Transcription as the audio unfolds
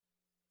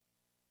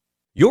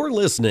You're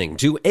listening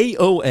to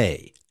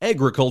AOA,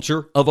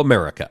 Agriculture of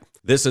America.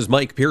 This is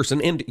Mike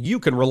Pearson, and you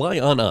can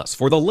rely on us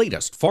for the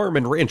latest farm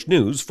and ranch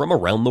news from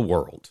around the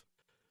world.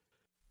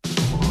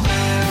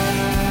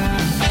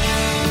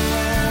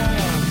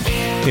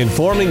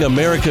 Informing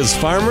America's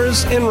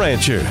farmers and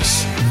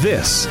ranchers.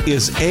 This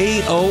is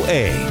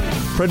AOA,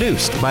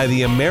 produced by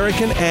the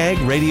American Ag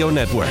Radio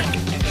Network.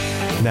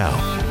 Now,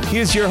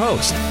 here's your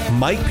host,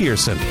 Mike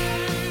Pearson.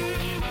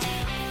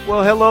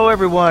 Well, hello,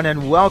 everyone,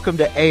 and welcome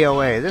to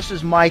AOA. This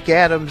is Mike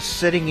Adams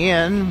sitting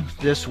in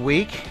this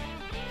week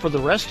for the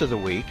rest of the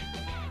week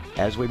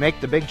as we make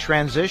the big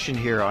transition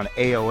here on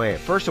AOA.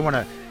 First, I want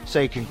to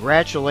say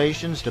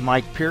congratulations to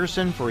Mike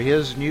Pearson for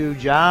his new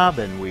job,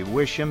 and we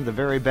wish him the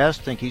very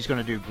best. Think he's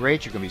going to do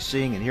great. You're going to be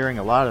seeing and hearing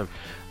a lot of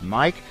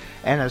Mike.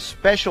 And a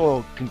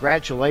special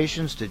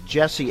congratulations to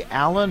Jesse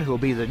Allen, who will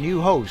be the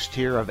new host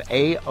here of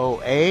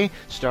AOA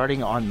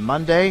starting on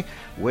Monday.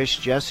 Wish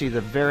Jesse the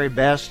very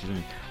best,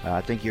 and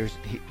I think you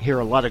hear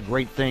a lot of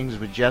great things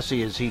with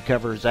Jesse as he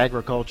covers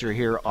agriculture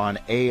here on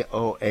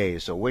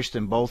AOA. So wish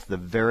them both the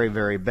very,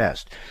 very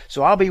best.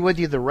 So I'll be with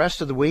you the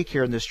rest of the week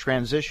here in this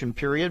transition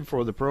period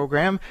for the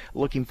program.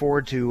 Looking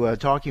forward to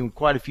talking with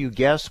quite a few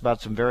guests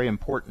about some very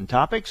important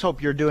topics.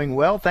 Hope you're doing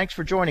well. Thanks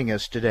for joining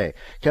us today.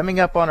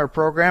 Coming up on our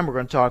program, we're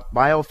going to talk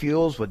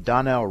biofuels with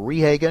Donnell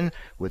Rehagen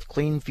with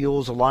Clean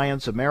Fuels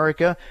Alliance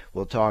America.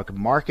 We'll talk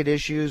market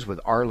issues with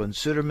Arlan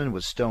Suderman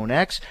with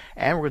StoneX.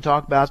 And we're going to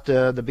talk about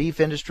the beef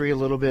industry a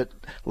little bit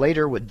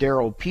later with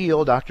Darrell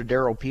Peel, Dr.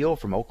 Darrell Peel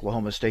from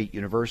Oklahoma State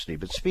University.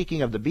 But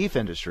speaking of the beef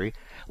industry,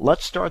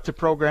 let's start the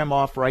program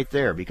off right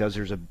there because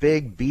there's a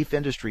big beef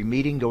industry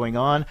meeting going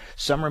on,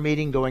 summer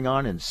meeting going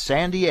on in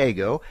San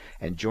Diego.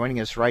 And joining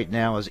us right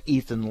now is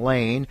Ethan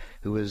Lane,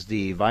 who is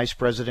the Vice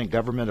President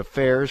Government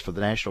Affairs for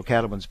the National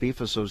Cattlemen's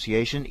Beef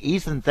Association.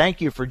 Ethan, thank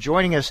you for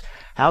joining us.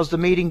 How's the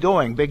meeting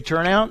going? Big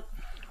turnout?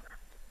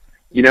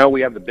 You know,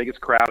 we have the biggest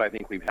crowd I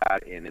think we've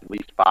had in at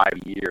least 5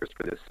 years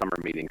for this summer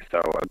meeting. So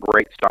a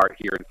great start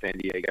here in San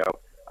Diego.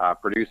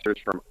 Producers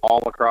from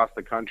all across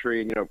the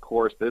country. And, of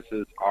course, this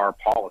is our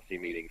policy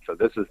meeting. So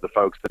this is the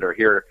folks that are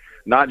here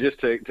not just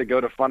to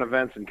go to fun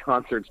events and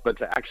concerts, but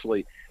to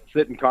actually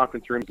sit in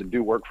conference rooms and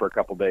do work for a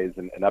couple days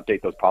and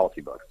update those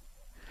policy books.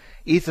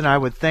 Ethan, I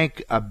would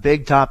think a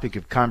big topic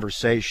of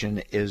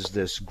conversation is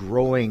this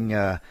growing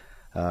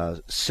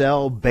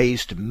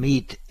cell-based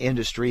meat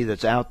industry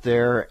that's out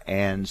there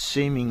and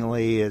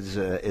seemingly is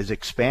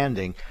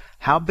expanding.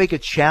 How big a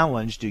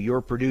challenge do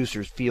your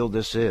producers feel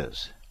this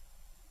is?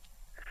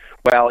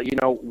 Well,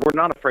 we're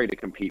not afraid to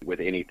compete with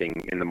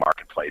anything in the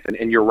marketplace.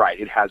 And you're right,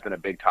 it has been a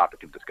big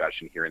topic of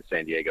discussion here in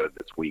San Diego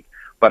this week.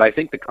 But I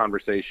think the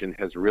conversation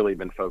has really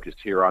been focused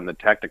here on the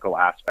technical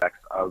aspects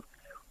of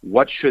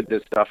what should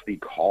this stuff be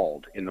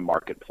called in the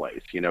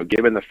marketplace,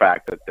 given the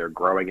fact that they're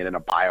growing it in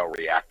a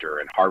bioreactor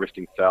and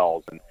harvesting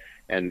cells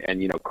and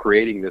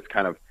creating this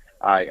kind of,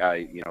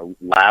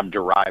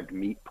 lab-derived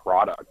meat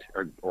product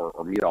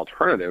or meat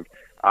alternative.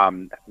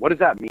 What does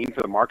that mean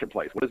for the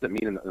marketplace? What does it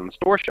mean in the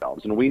store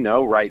shelves? And we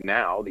know right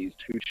now these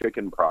two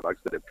chicken products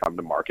that have come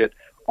to market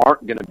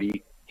aren't going to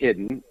be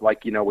hidden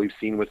like, we've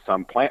seen with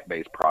some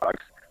plant-based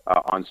products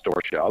on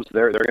store shelves.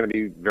 They're going to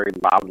be very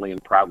loudly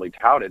and proudly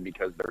touted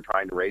because they're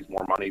trying to raise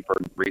more money for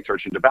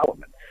research and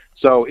development.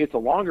 So it's a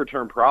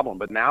longer-term problem,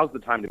 but now's the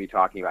time to be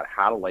talking about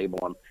how to label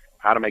them,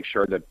 how to make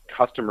sure that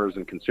customers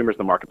and consumers in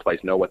the marketplace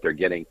know what they're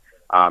getting,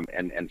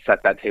 and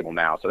set that table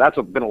now. So that's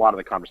been a lot of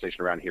the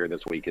conversation around here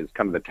this week is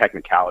kind of the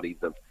technicalities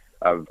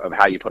of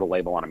how you put a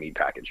label on a meat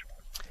package.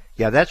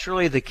 Yeah, that's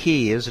really the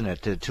key, isn't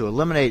it? To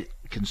eliminate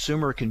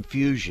consumer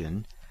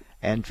confusion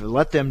and to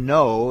let them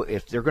know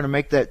if they're going to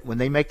make that, when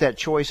they make that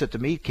choice at the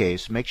meat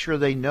case, make sure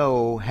they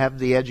know, have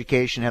the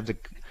education, have the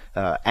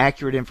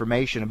accurate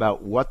information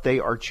about what they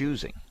are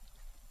choosing.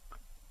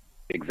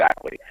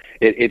 Exactly.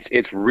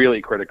 It's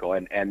really critical.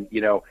 And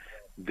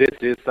this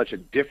is such a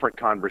different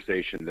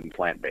conversation than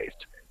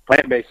plant-based.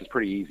 Plant-based is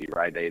pretty easy,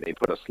 right? They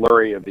put a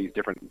slurry of these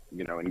different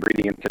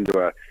ingredients into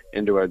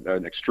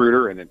an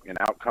extruder, and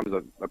out comes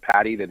a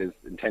patty that is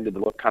intended to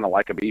look kind of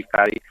like a beef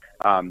patty.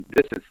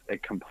 This is a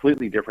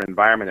completely different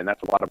environment, and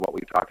that's a lot of what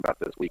we've talked about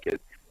this week. Is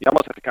you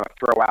almost have to kind of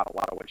throw out a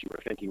lot of what you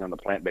were thinking on the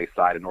plant-based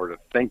side in order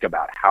to think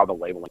about how the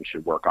labeling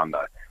should work on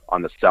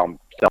the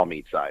cell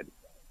meat side.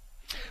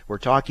 We're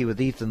talking with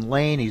Ethan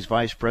Lane. He's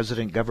Vice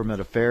President Government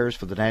Affairs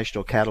for the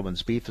National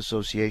Cattlemen's Beef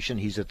Association.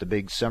 He's at the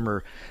big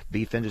summer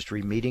beef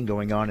industry meeting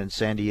going on in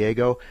San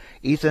Diego.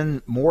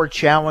 Ethan, more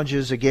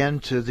challenges again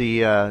to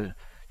the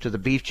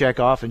beef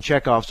checkoff and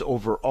checkoffs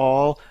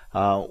overall.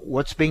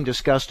 What's being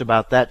discussed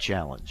about that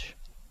challenge?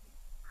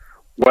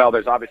 Well,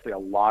 there's obviously a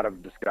lot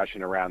of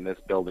discussion around this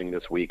building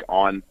this week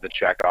on the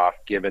checkoff,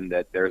 given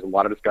that there's a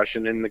lot of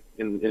discussion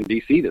in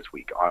D.C. this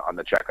week on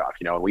the checkoff.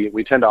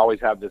 We tend to always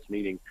have this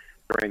meeting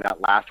during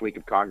that last week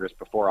of Congress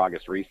before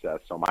August recess.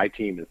 So my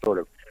team is sort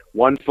of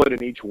one foot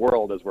in each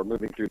world as we're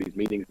moving through these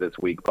meetings this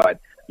week. But,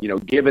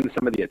 given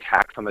some of the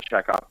attacks on the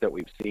checkoff that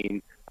we've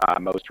seen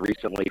most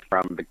recently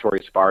from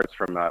Victoria Sparks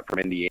from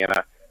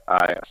Indiana,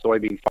 a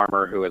soybean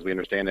farmer who, as we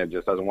understand it,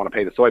 just doesn't want to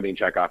pay the soybean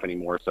checkoff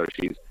anymore. So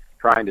she's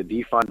trying to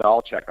defund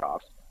all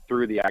checkoffs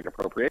through the Ag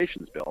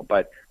Appropriations Bill.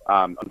 But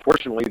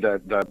unfortunately,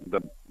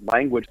 the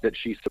language that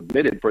she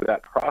submitted for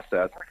that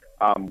process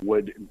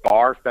would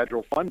bar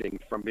federal funding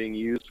from being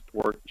used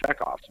for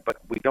checkoffs. But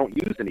we don't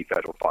use any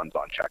federal funds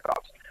on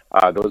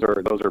checkoffs. Those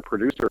are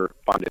producer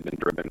funded and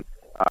driven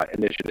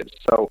initiatives.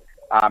 So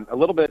a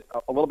little bit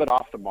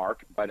off the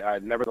mark, but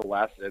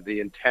nevertheless, the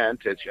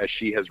intent, as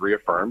she has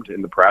reaffirmed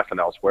in the press and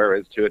elsewhere,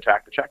 is to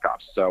attack the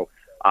checkoffs. So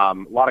a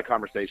lot of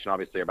conversation,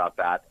 obviously, about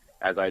that,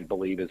 as I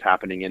believe is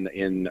happening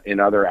in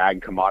other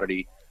ag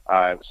commodity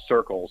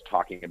circles,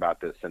 talking about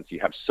this, since you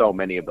have so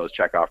many of those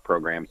checkoff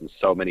programs and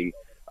so many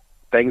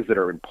things that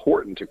are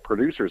important to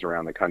producers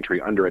around the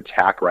country under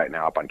attack right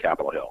now up on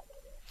Capitol Hill.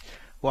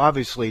 Well,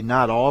 obviously,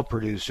 not all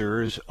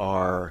producers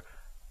are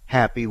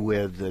happy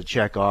with the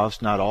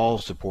checkoffs. Not all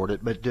support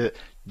it. But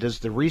does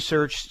the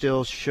research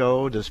still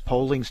show, does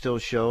polling still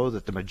show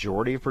that the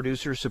majority of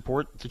producers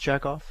support the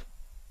checkoff?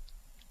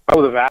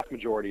 Oh, the vast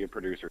majority of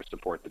producers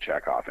support the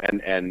checkoff.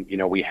 And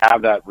we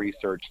have that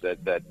research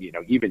that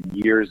even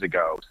years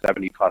ago,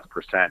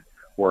 70+%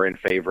 were in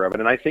favor of it.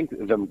 And I think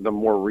the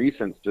more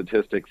recent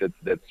statistics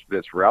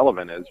that's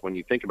relevant is when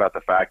you think about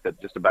the fact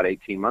that just about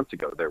 18 months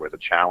ago, there was a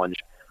challenge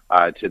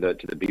to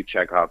the beef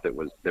checkoff that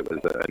was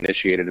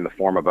initiated in the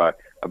form of a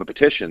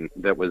petition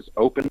that was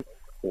open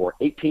for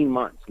 18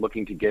 months,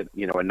 looking to get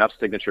enough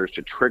signatures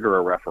to trigger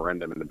a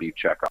referendum in the beef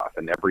checkoff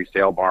in every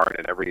sale barn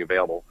and every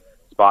available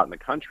spot in the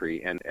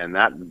country. And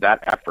that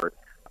effort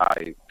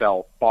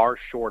fell far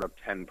short of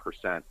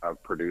 10%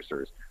 of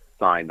producers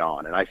signed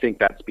on. And I think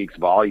that speaks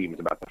volumes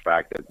about the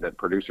fact that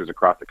producers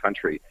across the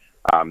country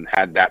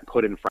had that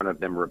put in front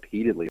of them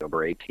repeatedly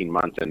over 18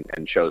 months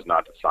and chose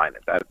not to sign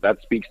it.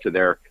 That speaks to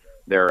their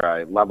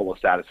level of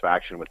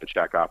satisfaction with the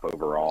checkoff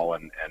overall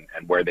and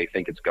where they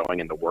think it's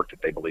going and the work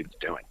that they believe it's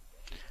doing.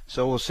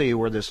 So we'll see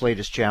where this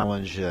latest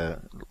challenge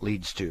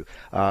leads to.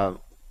 I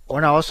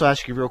want to also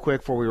ask you real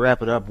quick before we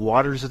wrap it up,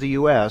 waters of the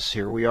U.S.,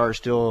 here we are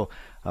still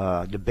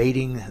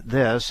debating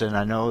this, and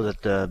I know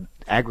that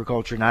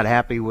agriculture not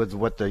happy with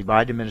what the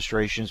Biden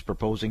administration is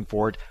proposing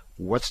for it.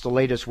 What's the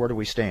latest? Where do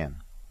we stand?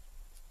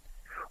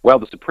 Well,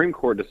 the Supreme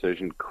Court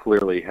decision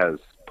clearly has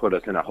put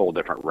us in a whole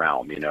different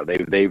realm.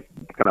 They've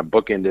kind of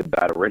bookended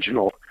that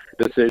original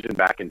decision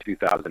back in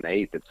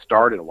 2008 that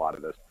started a lot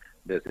of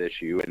this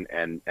issue,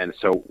 and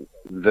so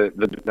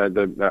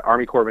the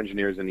Army Corps of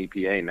Engineers and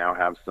EPA now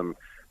have some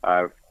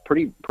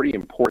pretty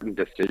important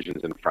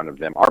decisions in front of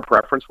them. Our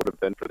preference would have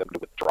been for them to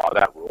withdraw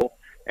that rule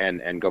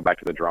and go back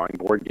to the drawing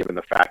board, given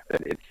the fact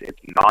that it's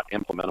not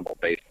implementable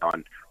based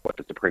on what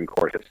the Supreme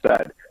Court has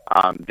said.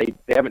 They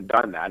haven't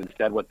done that.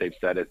 Instead, what they've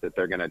said is that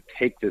they're going to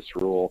take this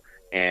rule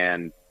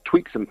and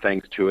tweak some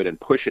things to it and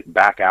push it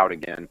back out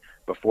again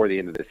before the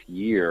end of this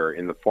year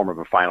in the form of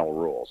a final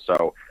rule.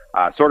 So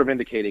sort of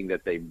indicating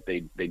that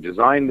they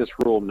designed this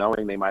rule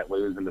knowing they might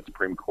lose in the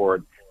Supreme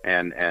Court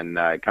and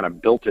kind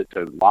of built it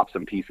to lop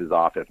some pieces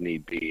off if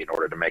need be in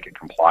order to make it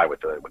comply with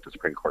the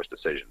Supreme Court's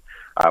decision.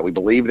 We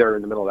believe they're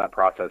in the middle of that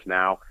process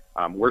now.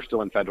 We're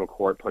still in federal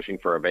court pushing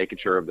for a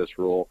vacatur of this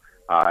rule,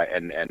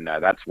 and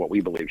that's what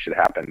we believe should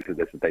happen, is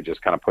that they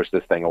just kind of push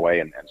this thing away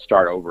and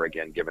start over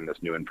again, given this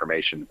new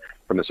information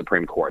from the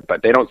Supreme Court.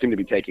 But they don't seem to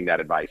be taking that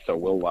advice, so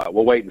we'll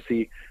wait and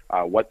see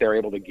what they're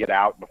able to get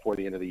out before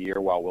the end of the year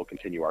while we'll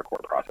continue our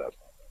court process.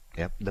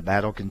 Yep, the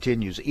battle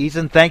continues.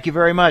 Ethan, thank you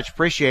very much.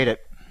 Appreciate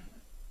it.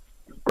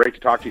 Great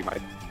to talk to you,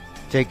 Mike.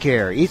 Take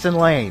care. Ethan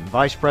Lane,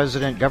 Vice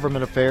President,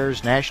 Government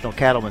Affairs, National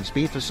Cattlemen's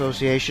Beef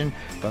Association,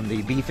 from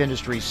the Beef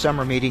Industry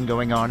Summer Meeting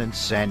going on in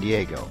San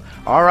Diego.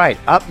 All right,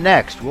 up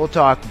next, we'll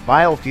talk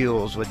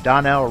biofuels with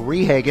Donnell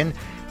Rehagen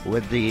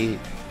with the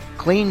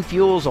Clean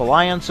Fuels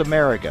Alliance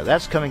America.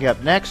 That's coming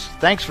up next.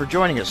 Thanks for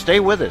joining us. Stay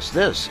with us.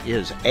 This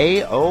is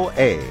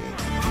AOA.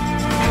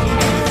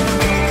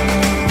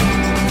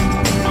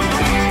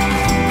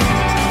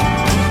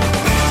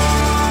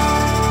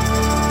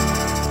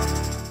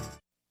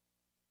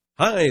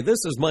 Hi,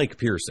 this is Mike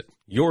Pearson.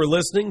 You're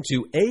listening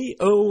to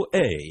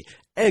AOA,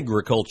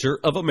 Agriculture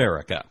of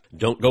America.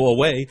 Don't go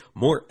away,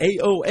 more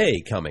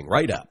AOA coming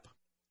right up.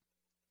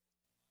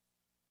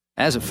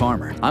 As a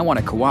farmer, I want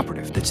a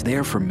cooperative that's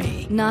there for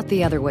me. Not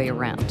the other way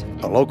around.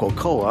 A local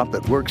co-op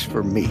that works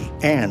for me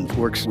and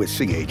works with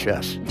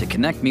CHS. To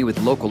connect me with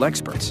local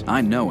experts I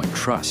know and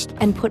trust.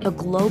 And put a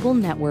global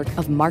network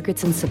of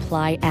markets and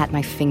supply at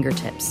my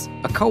fingertips.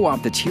 A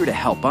co-op that's here to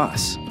help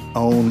us.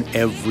 Own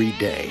every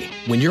day.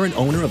 When you're an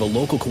owner of a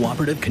local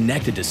cooperative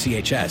connected to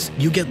CHS,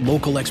 you get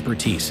local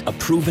expertise, a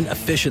proven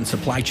efficient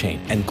supply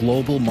chain, and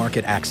global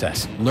market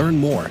access. Learn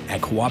more at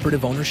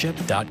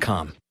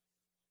cooperativeownership.com.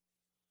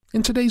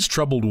 In today's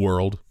troubled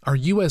world, our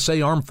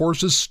USA Armed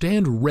Forces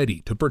stand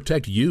ready to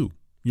protect you,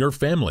 your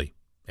family,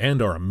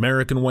 and our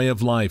American way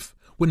of life.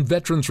 When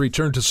veterans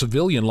return to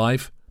civilian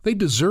life, they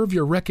deserve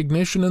your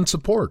recognition and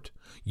support.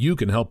 You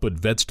can help put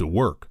vets to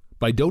work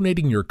by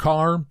donating your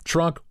car,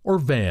 truck, or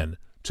van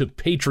to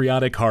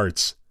Patriotic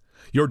Hearts.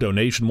 Your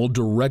donation will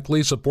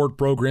directly support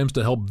programs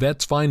to help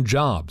vets find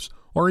jobs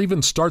or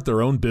even start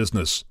their own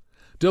business.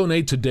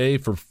 Donate today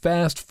for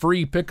fast,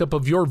 free pickup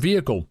of your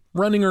vehicle,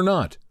 running or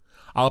not.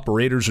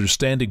 Operators are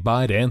standing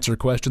by to answer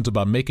questions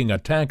about making a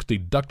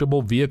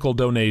tax-deductible vehicle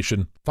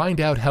donation. Find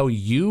out how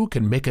you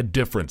can make a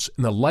difference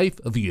in the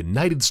life of a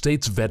United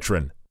States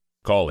veteran.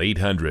 Call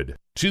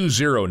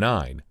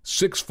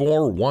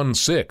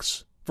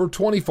 800-209-6416 for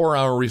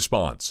 24-hour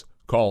response.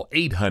 Call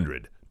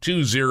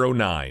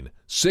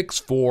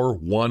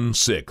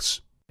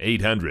 800-209-6416.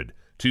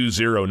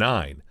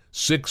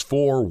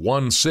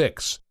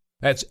 800-209-6416.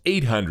 That's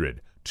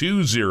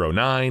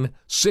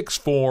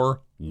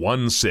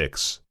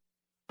 800-209-6416.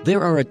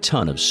 There are a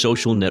ton of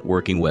social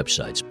networking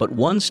websites, but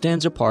one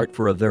stands apart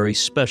for a very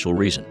special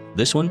reason.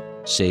 This one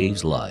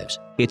saves lives.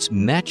 It's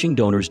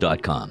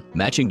MatchingDonors.com.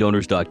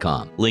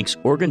 MatchingDonors.com links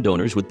organ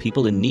donors with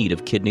people in need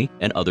of kidney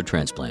and other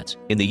transplants.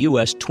 In the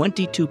U.S.,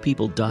 22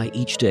 people die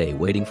each day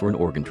waiting for an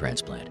organ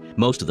transplant,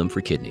 most of them for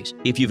kidneys.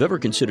 If you've ever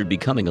considered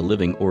becoming a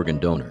living organ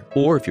donor,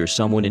 or if you're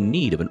someone in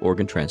need of an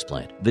organ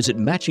transplant, visit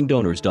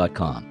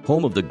MatchingDonors.com,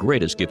 home of the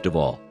greatest gift of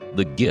all,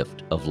 the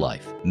gift of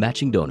life.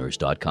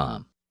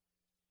 MatchingDonors.com.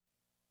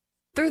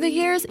 Through the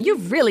years,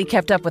 you've really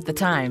kept up with the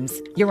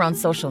times. You're on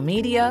social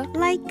media.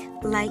 Like,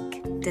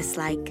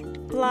 dislike,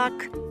 block.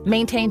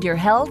 Maintained your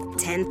health.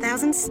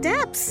 10,000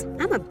 steps.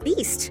 I'm a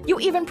beast. You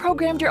even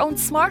programmed your own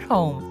smart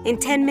home. In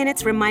 10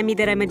 minutes, remind me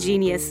that I'm a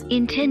genius.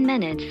 In 10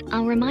 minutes,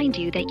 I'll remind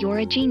you that you're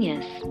a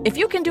genius. If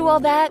you can do all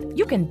that,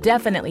 you can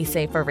definitely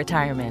save for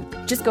retirement.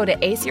 Just go to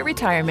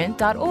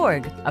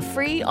aceyourretirement.org, a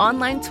free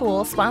online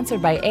tool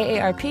sponsored by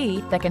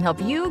AARP that can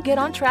help you get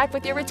on track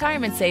with your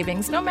retirement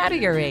savings no matter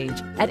your age.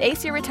 At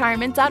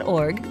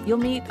aceyourretirement.org, you'll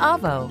meet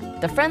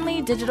Avo, the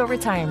friendly digital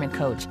retirement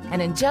coach,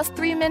 and in just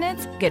 3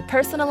 minutes, get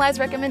personalized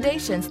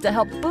recommendations to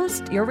help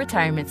boost your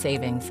retirement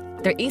savings.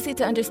 They're easy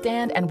to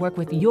understand and work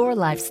with your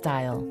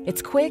lifestyle.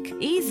 It's quick,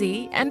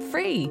 easy, and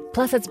free.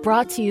 Plus, it's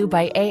brought to you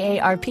by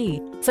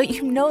AARP, so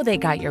you know they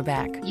got your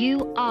back.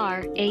 You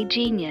are a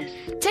genius.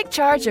 Take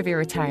charge of your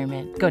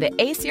retirement. Go to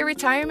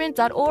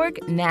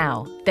aceyourretirement.org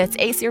now. That's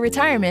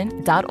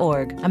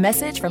aceyourretirement.org. A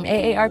message from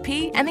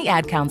AARP and the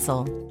Ad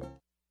Council.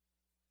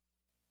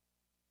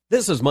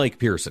 This is Mike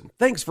Pearson.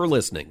 Thanks for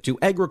listening to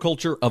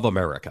Agriculture of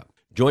America.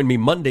 Join me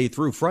Monday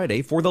through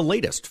Friday for the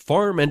latest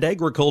farm and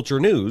agriculture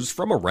news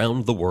from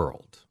around the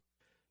world.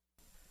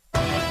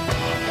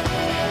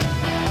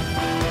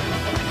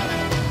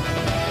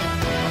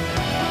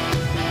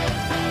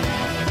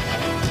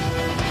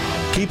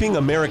 Keeping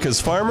America's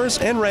farmers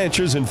and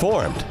ranchers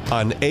informed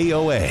on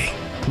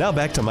AOA. Now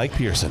back to Mike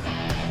Pearson.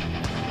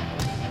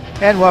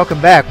 And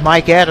welcome back.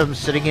 Mike Adams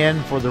sitting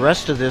in for the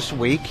rest of this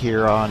week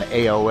here on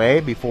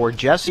AOA before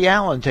Jesse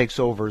Allen takes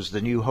over as the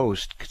new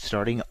host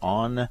starting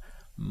on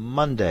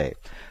Monday.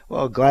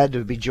 Well, glad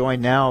to be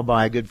joined now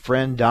by a good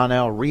friend,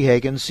 Donnell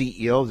Rehagen,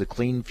 CEO of the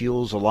Clean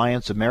Fuels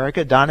Alliance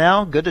America.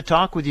 Donnell, good to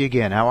talk with you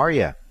again. How are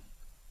you?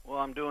 Well,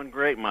 I'm doing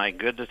great, Mike.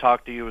 Good to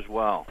talk to you as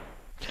well.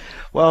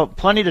 Well,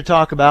 plenty to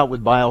talk about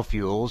with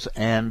biofuels,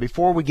 and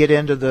before we get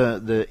into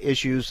the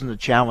issues and the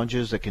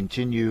challenges that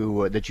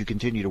you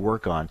continue to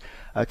work on,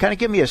 kind of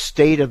give me a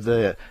state of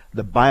the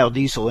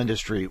biodiesel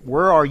industry.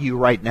 Where are you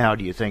right now,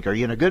 do you think? Are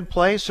you in a good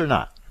place or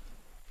not?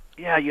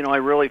 Yeah, I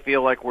really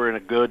feel like we're in a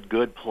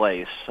good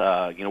place.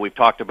 We've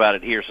talked about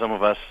it here. Some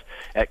of us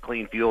at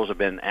Clean Fuels have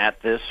been at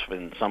this,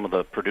 and some of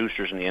the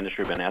producers in the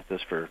industry have been at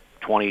this for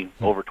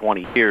over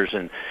 20 years,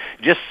 and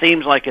it just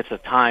seems like it's a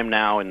time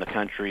now in the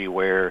country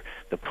where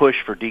the push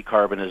for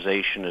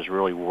decarbonization is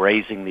really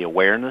raising the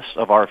awareness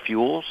of our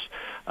fuels,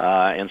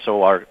 and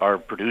so our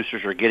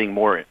producers are getting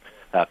more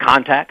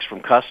contacts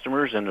from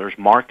customers, and there's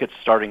markets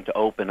starting to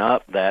open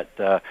up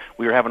that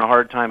we were having a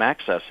hard time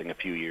accessing a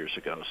few years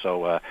ago.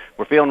 So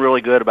we're feeling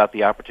really good about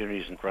the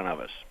opportunities in front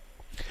of us.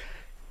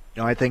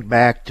 I think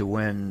back to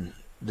when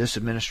this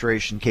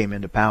administration came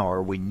into power,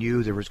 we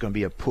knew there was going to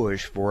be a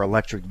push for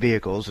electric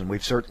vehicles, and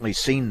we've certainly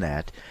seen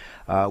that.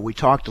 We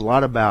talked a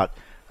lot about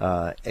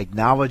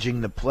acknowledging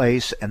the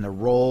place and the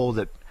role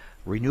that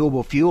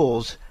renewable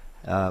fuels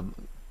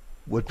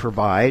would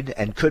provide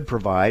and could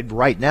provide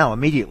right now,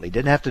 immediately.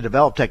 Didn't have to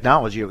develop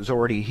technology, it was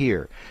already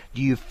here.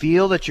 Do you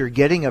feel that you're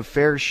getting a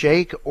fair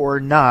shake or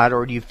not,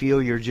 or do you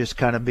feel you're just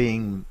kind of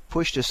being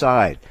pushed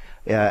aside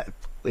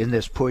in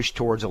this push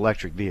towards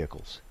electric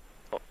vehicles?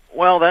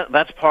 Well,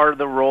 that's part of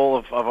the role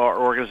of our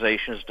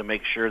organization, is to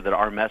make sure that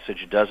our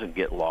message doesn't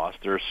get lost.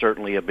 There's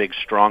certainly a big,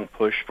 strong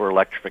push for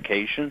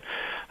electrification,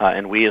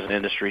 and we as an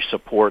industry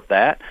support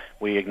that.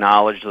 We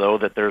acknowledge, though,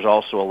 that there's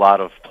also a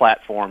lot of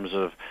platforms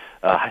of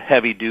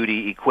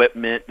heavy-duty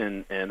equipment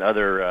and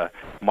other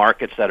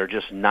markets that are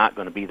just not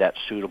going to be that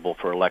suitable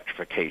for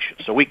electrification.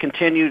 So we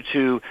continue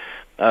to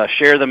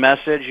share the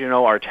message.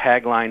 Our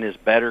tagline is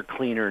better,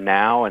 cleaner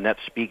now, and that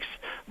speaks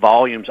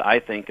volumes, I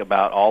think,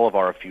 about all of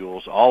our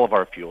fuels,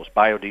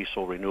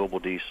 biodiesel, renewable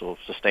diesel,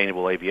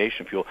 sustainable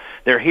aviation fuel.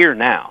 They're here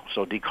now,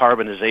 so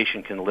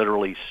decarbonization can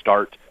literally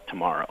start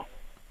tomorrow.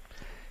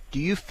 Do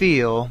you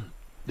feel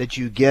that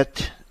you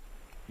get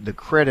the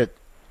credit,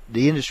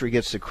 the industry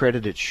gets the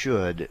credit it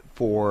should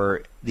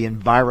for the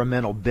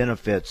environmental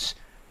benefits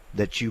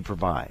that you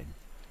provide?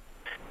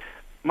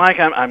 Mike,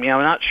 I'm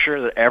not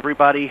sure that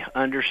everybody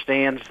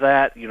understands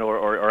that,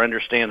 or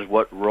understands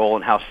what role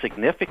and how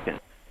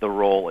significant the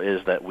role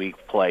is that we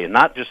play, and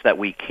not just that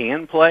we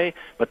can play,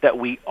 but that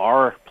we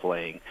are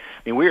playing.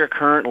 I mean, we are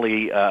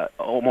currently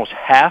almost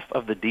half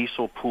of the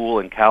diesel pool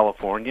in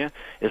California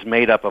is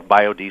made up of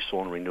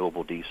biodiesel and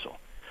renewable diesel.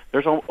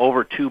 There's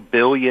over 2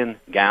 billion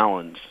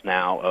gallons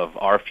now of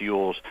our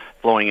fuels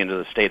flowing into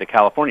the state of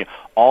California,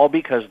 all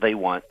because they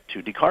want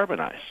to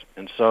decarbonize.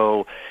 And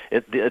so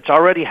it's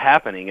already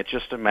happening. It's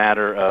just a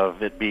matter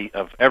of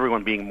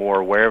everyone being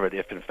more aware of it,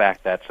 if in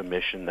fact that's a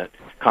mission that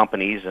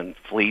companies and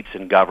fleets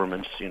and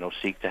governments,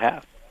 seek to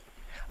have.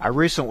 I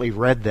recently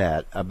read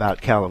that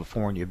about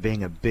California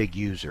being a big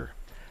user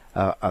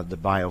of the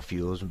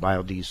biofuels and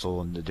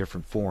biodiesel in the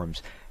different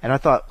forms. And I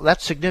thought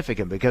that's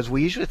significant because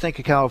we usually think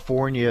of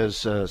California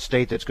as a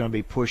state that's going to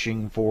be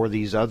pushing for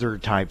these other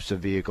types of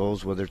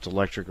vehicles, whether it's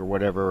electric or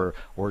whatever,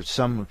 or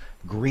some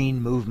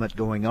green movement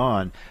going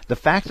on. The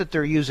fact that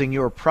they're using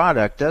your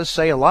product does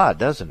say a lot,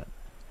 doesn't it?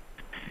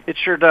 It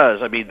sure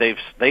does. I mean,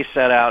 they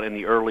set out in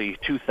the early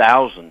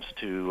 2000s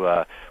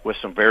to with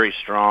some very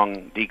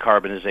strong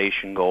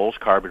decarbonization goals,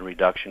 carbon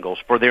reduction goals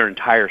for their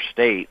entire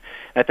state.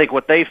 And I think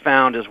what they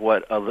found is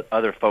what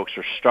other folks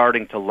are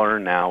starting to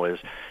learn now is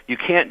you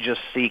can't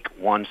just seek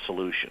one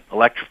solution.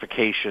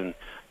 Electrification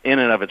in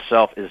and of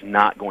itself is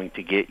not going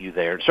to get you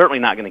there, and certainly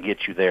not going to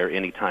get you there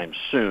anytime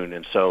soon.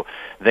 And so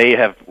they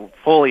have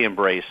fully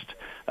embraced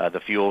the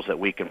fuels that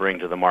we can bring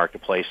to the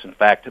marketplace. In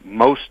fact,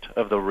 most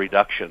of the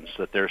reductions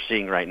that they're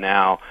seeing right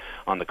now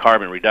on the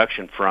carbon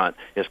reduction front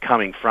is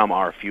coming from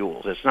our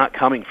fuels. It's not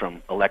coming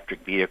from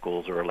electric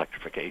vehicles or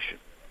electrification.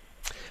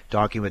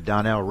 Talking with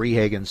Donnell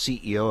Rehagen,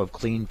 CEO of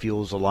Clean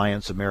Fuels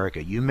Alliance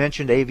America. You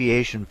mentioned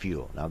aviation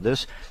fuel. Now,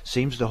 this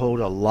seems to hold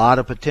a lot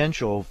of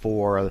potential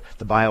for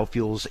the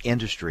biofuels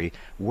industry.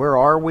 Where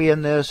are we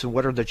in this, and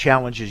what are the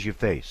challenges you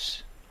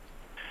face?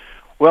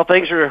 Well,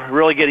 things are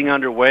really getting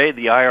underway.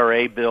 The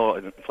IRA bill,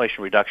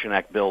 Inflation Reduction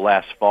Act bill,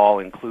 last fall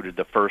included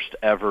the first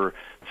ever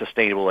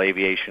sustainable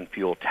aviation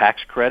fuel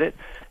tax credit.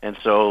 And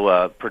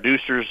so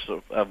producers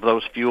of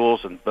those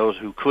fuels and those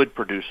who could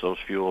produce those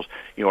fuels,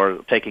 are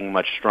taking a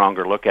much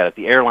stronger look at it.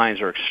 The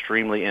airlines are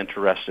extremely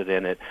interested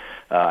in it.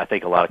 I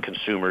think a lot of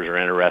consumers are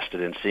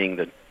interested in seeing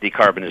the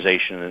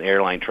decarbonization in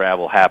airline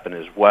travel happen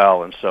as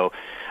well. And so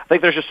I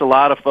think there's just a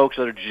lot of folks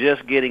that are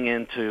just getting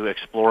into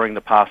exploring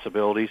the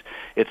possibilities.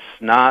 It's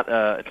not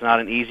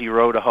an easy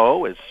road to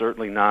hoe. It's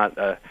certainly not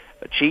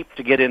cheap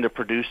to get into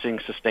producing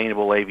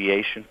sustainable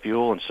aviation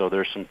fuel, and so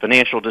there's some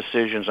financial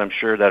decisions, I'm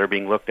sure, that are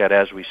being looked at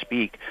as we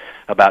speak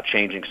about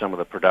changing some of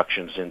the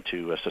productions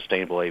into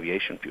sustainable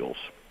aviation fuels.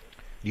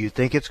 Do you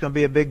think it's going to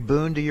be a big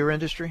boon to your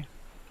industry?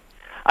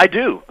 I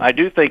do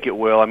think it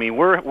will. I mean,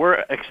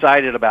 we're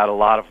excited about a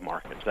lot of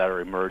markets that are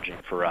emerging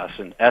for us,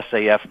 and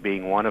SAF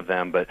being one of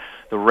them, but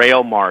the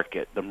rail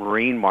market, the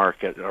marine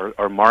market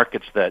are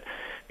markets that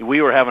we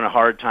were having a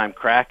hard time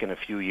cracking a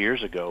few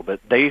years ago, but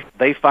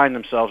they find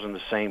themselves in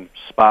the same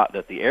spot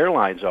that the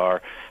airlines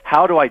are.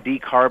 How do I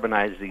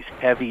decarbonize these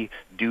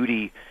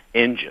heavy-duty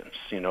engines,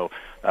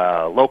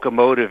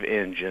 locomotive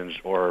engines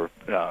or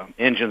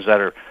engines that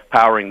are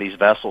powering these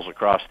vessels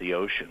across the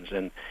oceans?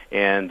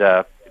 And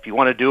if you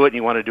want to do it and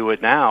you want to do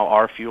it now,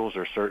 our fuels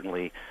are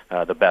certainly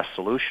the best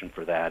solution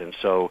for that. And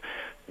so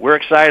we're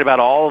excited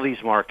about all of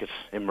these markets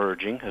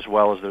emerging, as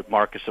well as the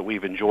markets that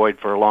we've enjoyed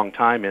for a long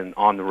time in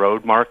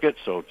on-the-road markets,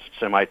 so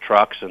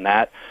semi-trucks and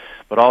that,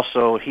 but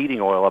also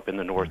heating oil up in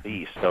the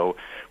Northeast. So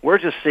we're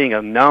just seeing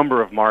a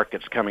number of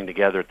markets coming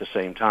together at the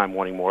same time,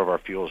 wanting more of our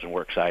fuels, and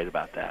we're excited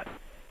about that.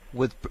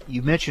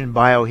 You mentioned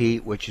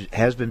bioheat, which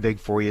has been big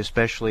for you,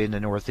 especially in the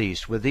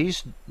Northeast. With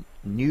these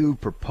new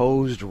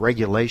proposed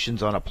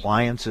regulations on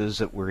appliances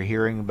that we're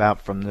hearing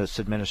about from this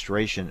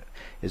administration,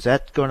 is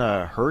that going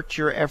to hurt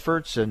your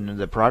efforts and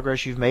the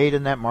progress you've made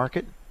in that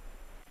market?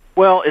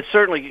 Well, it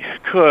certainly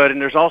could,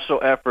 and there's also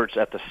efforts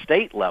at the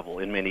state level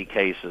in many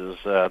cases.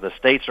 The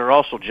states are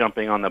also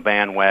jumping on the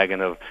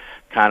bandwagon of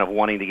kind of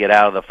wanting to get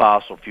out of the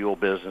fossil fuel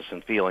business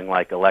and feeling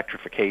like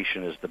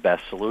electrification is the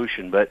best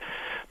solution. But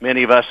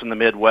many of us in the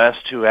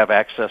Midwest who have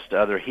access to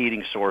other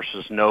heating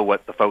sources know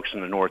what the folks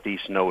in the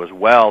Northeast know as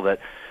well, that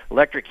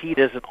electric heat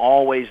isn't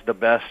always the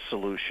best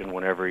solution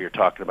whenever you're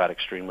talking about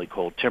extremely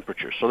cold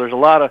temperatures. So there's a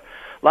lot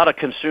of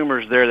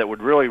consumers there that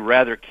would really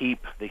rather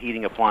keep the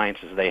heating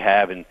appliances they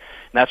have, and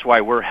that's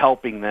why we're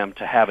helping them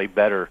to have a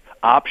better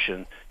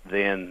option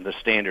than the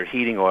standard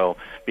heating oil,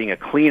 being a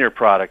cleaner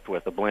product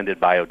with a blended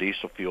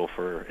biodiesel fuel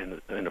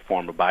in the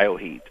form of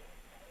bioheat.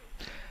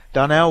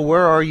 Donnell,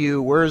 where are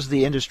you? Where is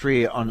the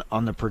industry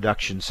on the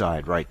production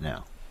side right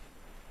now?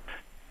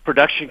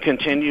 Production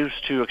continues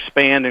to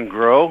expand and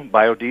grow.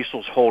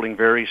 Biodiesel's holding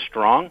very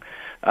strong.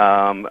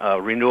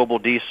 Renewable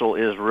diesel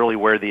is really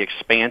where the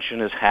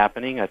expansion is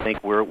happening. I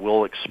think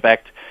we'll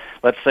expect,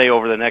 let's say,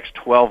 over the next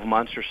 12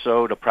 months or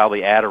so to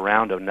probably add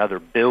around another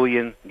 1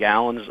 billion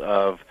gallons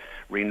of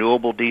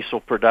renewable diesel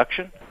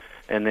production.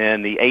 And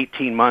then the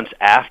 18 months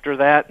after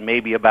that,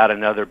 maybe about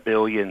another 1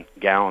 billion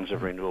gallons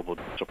of renewable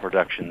diesel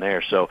production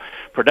there. So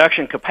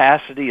production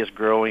capacity is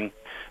growing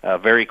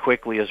very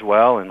quickly as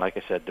well. And like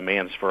I said,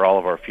 demands for all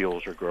of our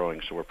fuels are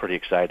growing, so we're pretty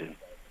excited.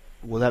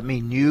 Will that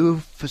mean new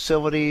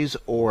facilities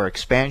or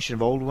expansion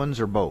of old ones,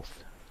 or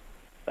both?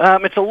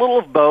 It's a little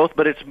of both,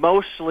 but it's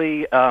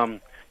mostly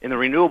in the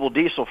renewable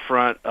diesel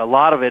front. A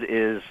lot of it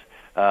is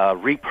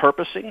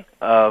repurposing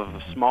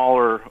of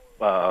smaller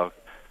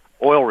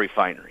oil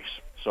refineries.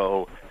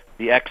 So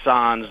the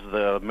Exxons,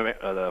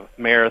 the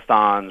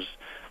Marathons,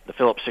 the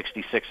Phillips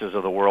 66s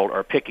of the world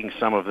are picking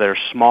some of their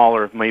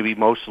smaller, maybe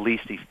most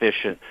least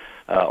efficient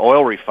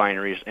oil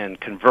refineries and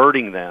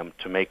converting them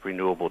to make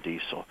renewable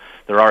diesel.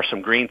 There are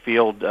some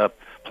greenfield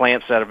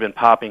plants that have been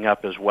popping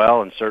up as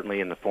well, and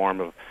certainly in the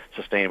form of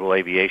sustainable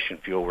aviation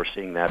fuel, we're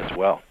seeing that as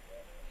well.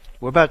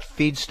 What about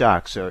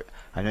feedstocks?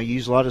 I know you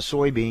use a lot of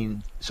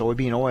soybean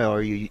oil.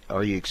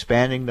 Are you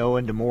expanding though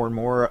into more and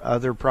more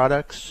other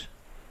products?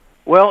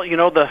 Well,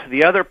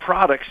 the other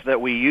products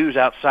that we use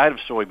outside of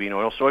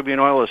soybean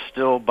oil is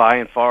still by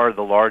and far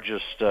the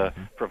largest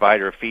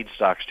provider of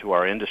feedstocks to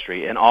our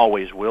industry, and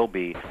always will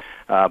be.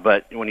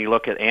 But when you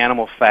look at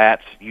animal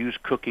fats,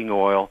 used cooking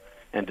oil,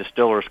 and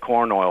distillers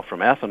corn oil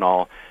from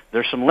ethanol,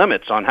 there's some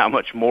limits on how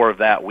much more of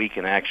that we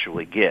can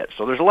actually get.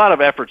 So there's a lot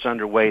of efforts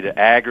underway to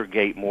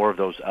aggregate more of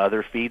those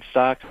other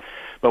feedstocks,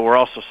 but we're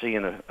also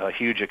seeing a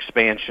huge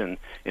expansion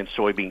in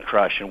soybean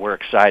crush, and we're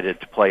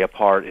excited to play a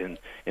part in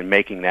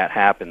making that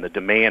happen. The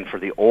demand for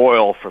the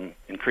oil from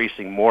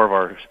increasing more of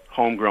our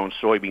homegrown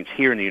soybeans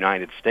here in the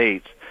United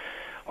States,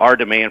 our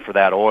demand for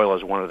that oil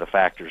is one of the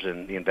factors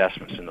in the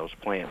investments in those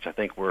plants. I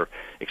think we're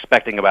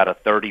expecting about a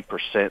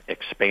 30%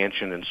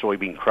 expansion in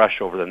soybean crush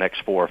over the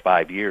next 4 or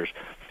 5 years.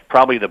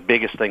 Probably the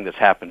biggest thing that's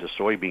happened to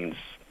soybeans,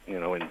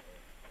 in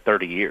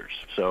 30 years.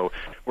 So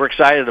we're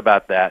excited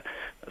about that.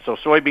 So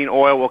soybean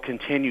oil will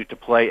continue to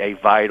play a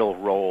vital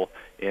role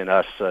in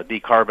us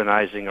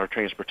decarbonizing our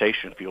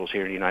transportation fuels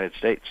here in the United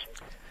States.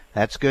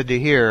 That's good to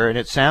hear, and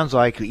it sounds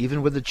like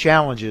even with the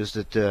challenges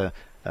that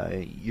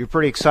you're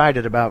pretty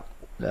excited about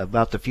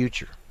the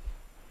future.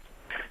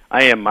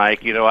 I am,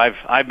 Mike.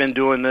 I've been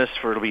doing this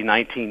for it'll be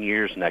 19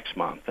 years next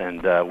month,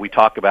 and we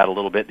talk about it a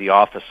little bit in the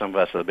office. Some of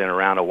us have been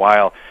around a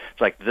while.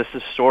 It's like this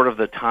is sort of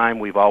the time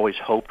we've always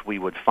hoped we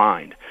would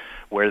find,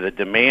 where the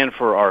demand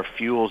for our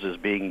fuels is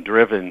being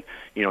driven,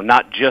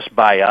 not just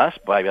by us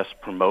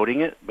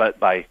promoting it,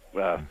 but by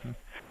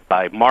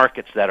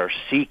markets that are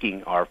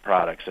seeking our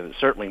products, and it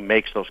certainly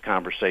makes those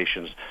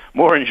conversations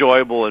more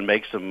enjoyable and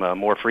makes them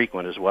more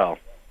frequent as well.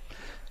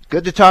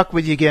 Good to talk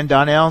with you again,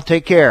 Donnell.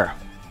 Take care.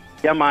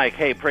 Yeah, Mike.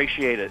 Hey,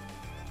 appreciate it.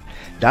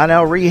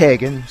 Donnell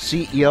Rehagen,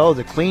 CEO of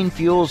the Clean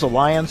Fuels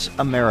Alliance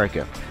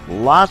America.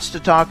 Lots to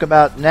talk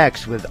about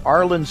next with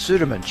Arlan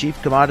Suderman,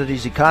 Chief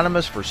Commodities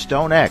Economist for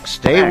StoneX.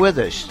 Stay with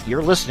us.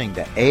 You're listening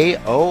to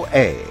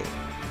AOA.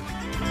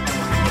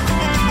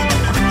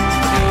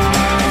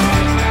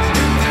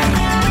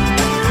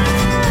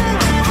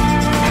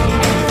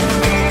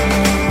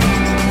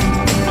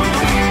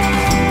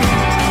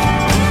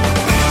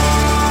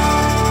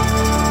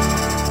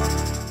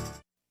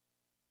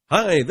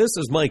 Hi, this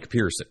is Mike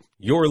Pearson.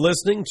 You're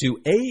listening to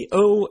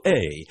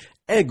AOA,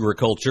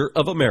 Agriculture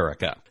of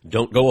America.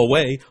 Don't go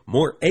away.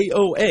 More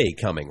AOA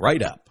coming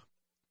right up.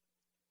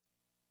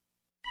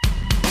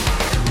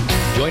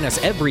 Join us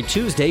every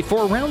Tuesday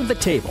for Around the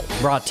Table,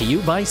 brought to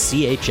you by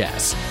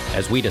CHS,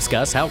 as we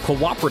discuss how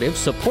cooperatives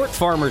support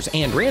farmers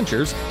and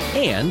ranchers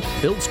and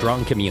build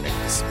strong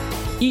communities.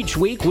 Each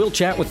week, we'll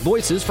chat with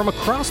voices from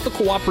across the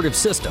cooperative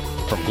system.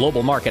 From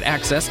global market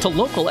access to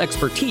local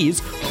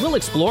expertise, we'll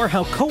explore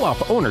how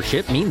co-op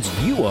ownership means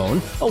you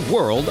own a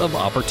world of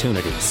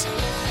opportunities.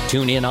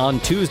 Tune in on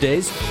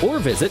Tuesdays or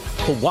visit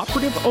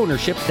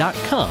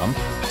cooperativeownership.com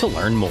to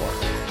learn more.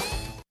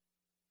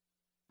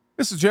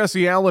 This is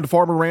Jesse Allen,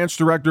 Farmer Ranch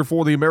Director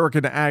for the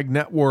American Ag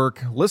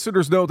Network.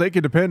 Listeners know they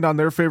can depend on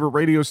their favorite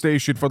radio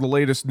station for the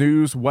latest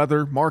news,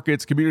 weather,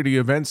 markets, community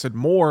events, and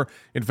more.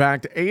 In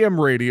fact, AM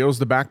radio is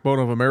the backbone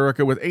of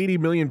America, with 80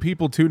 million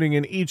people tuning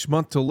in each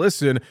month to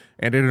listen,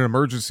 and in an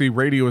emergency,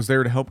 radio is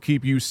there to help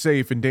keep you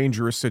safe in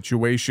dangerous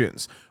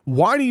situations.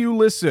 Why do you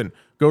listen?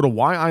 Go to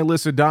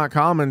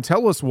whyilisten.com and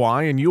tell us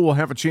why, and you will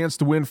have a chance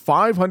to win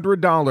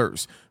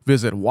 $500.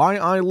 Visit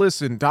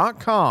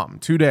whyilisten.com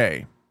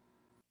today.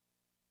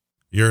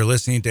 You're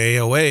listening to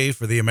AOA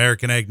for the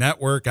American Ag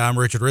Network. I'm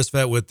Richard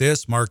Risvet with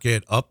this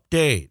market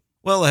update.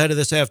 Well, ahead of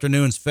this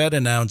afternoon's Fed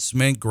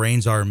announcement,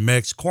 grains are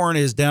mixed. Corn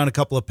is down a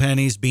couple of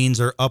pennies.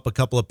 Beans are up a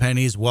couple of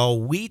pennies, while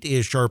wheat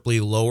is sharply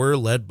lower,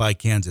 led by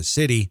Kansas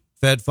City.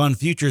 Fed Fund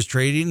futures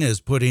trading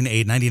is putting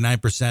a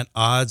 99%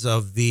 odds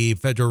of the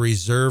Federal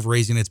Reserve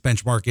raising its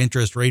benchmark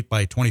interest rate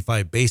by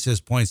 25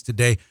 basis points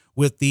today,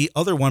 with the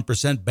other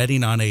 1%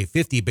 betting on a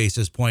 50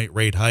 basis point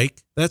rate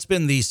hike. That's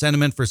been the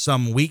sentiment for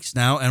some weeks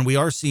now, and we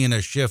are seeing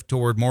a shift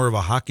toward more of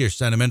a hawkish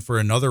sentiment for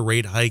another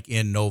rate hike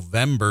in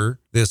November.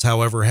 This,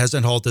 however,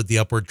 hasn't halted the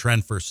upward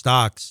trend for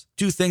stocks.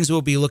 Two things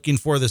we'll be looking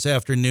for this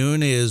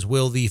afternoon is,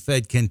 will the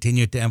Fed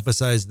continue to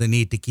emphasize the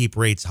need to keep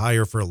rates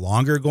higher for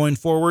longer going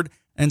forward?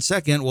 And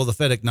second, will the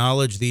Fed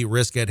acknowledge the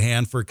risk at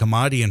hand for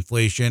commodity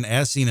inflation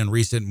as seen in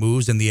recent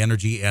moves in the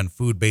energy and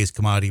food-based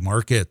commodity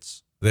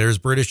markets? There's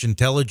British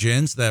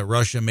intelligence that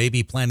Russia may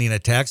be planning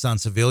attacks on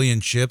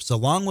civilian ships,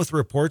 along with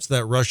reports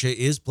that Russia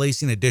is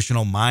placing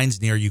additional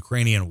mines near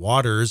Ukrainian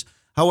waters.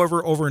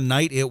 However,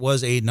 overnight it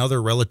was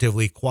another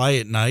relatively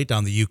quiet night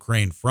on the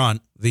Ukraine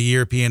front. The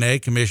European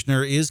Ag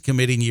Commissioner is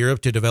committing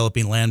Europe to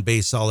developing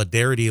land-based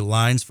solidarity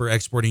lines for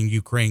exporting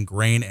Ukraine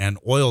grain and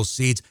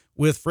oilseeds,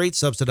 with freight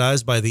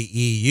subsidized by the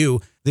EU.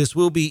 This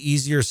will be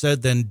easier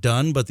said than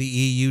done, but the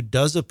EU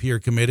does appear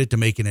committed to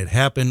making it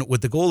happen,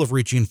 with the goal of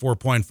reaching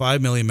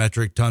 4.5 million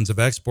metric tons of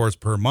exports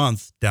per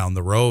month down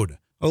the road.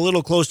 A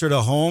little closer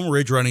to home,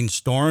 ridge-running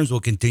storms will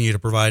continue to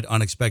provide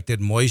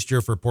unexpected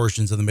moisture for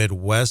portions of the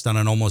Midwest on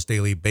an almost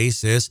daily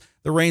basis.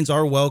 The rains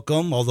are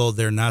welcome, although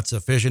they're not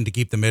sufficient to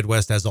keep the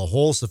Midwest as a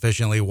whole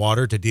sufficiently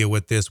watered to deal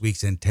with this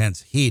week's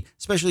intense heat,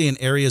 especially in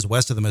areas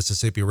west of the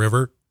Mississippi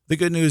River. The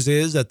good news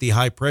is that the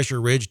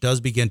high-pressure ridge does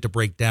begin to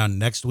break down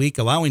next week,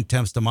 allowing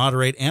temps to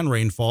moderate and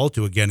rainfall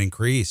to again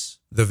increase.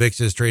 The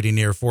VIX is trading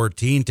near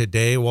 14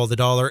 today, while the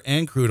dollar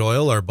and crude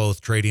oil are both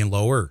trading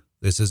lower.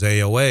 This is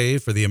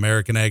AOA for the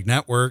American Ag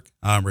Network.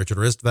 I'm Richard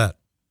Ristvet.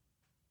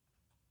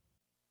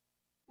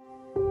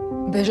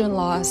 Vision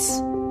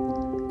loss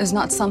is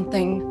not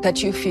something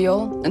that you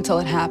feel until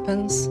it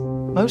happens.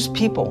 Most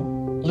people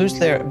lose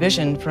their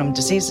vision from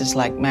diseases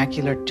like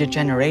macular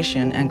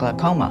degeneration and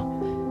glaucoma.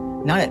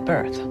 Not at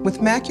birth. With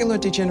macular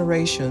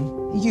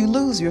degeneration, you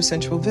lose your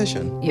central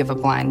vision. You have a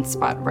blind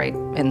spot right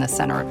in the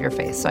center of your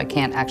face, so I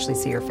can't actually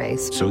see your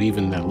face. So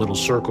even that little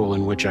circle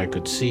in which I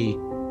could see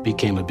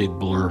became a big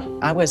blur.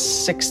 I was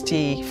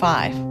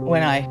 65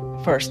 when I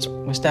first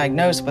was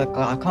diagnosed with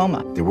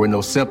glaucoma. There were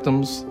no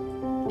symptoms.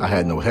 I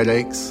had no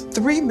headaches.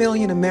 3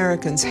 million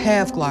Americans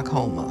have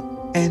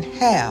glaucoma, and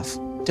half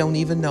don't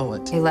even know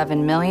it.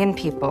 11 million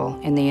people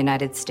in the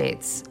United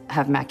States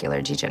have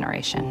macular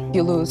degeneration.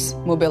 You lose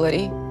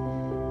mobility.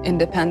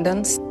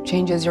 Independence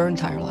changes your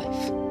entire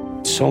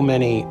life. So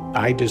many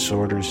eye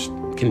disorders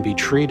can be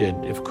treated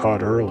if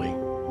caught early.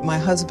 My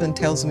husband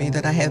tells me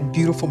that I have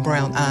beautiful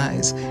brown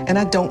eyes, and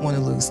I don't want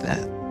to lose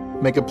that.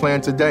 Make a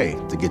plan today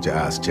to get your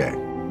eyes checked.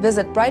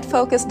 Visit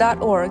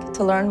brightfocus.org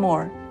to learn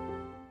more.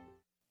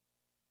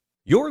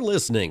 You're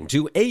listening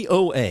to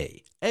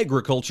AOA,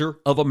 Agriculture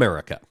of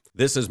America.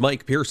 This is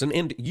Mike Pearson,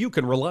 and you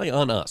can rely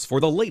on us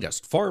for the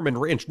latest farm and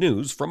ranch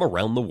news from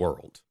around the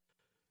world.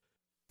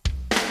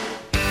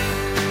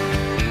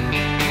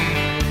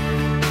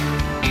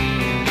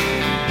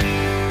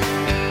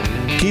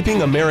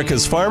 Keeping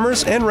America's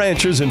farmers and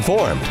ranchers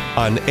informed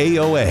on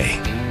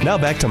AOA. Now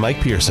back to Mike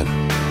Pearson.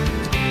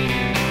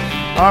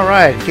 All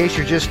right, in case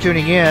you're just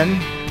tuning in,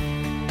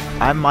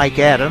 I'm Mike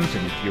Adams,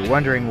 and if you're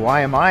wondering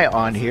why am I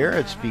on here,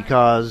 it's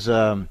because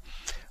I'm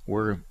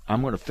going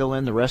to fill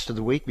in the rest of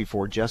the week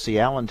before Jesse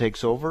Allen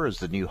takes over as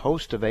the new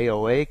host of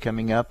AOA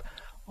coming up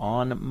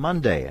on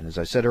Monday. And as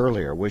I said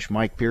earlier, I wish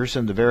Mike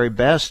Pearson the very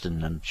best,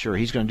 and I'm sure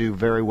he's going to do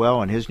very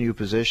well in his new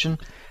position.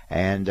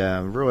 And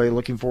really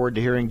looking forward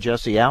to hearing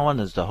Jesse Allen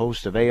as the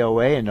host of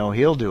AOA, and know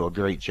he'll do a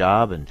great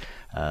job. And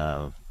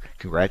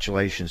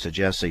congratulations to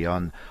Jesse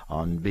on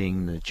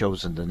being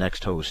chosen the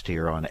next host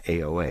here on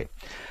AOA.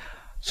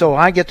 So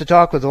I get to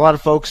talk with a lot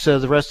of folks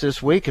the rest of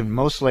this week, and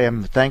mostly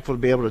I'm thankful to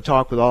be able to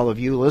talk with all of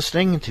you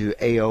listening to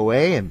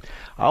AOA. And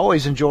I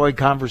always enjoyed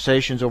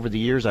conversations over the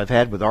years I've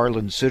had with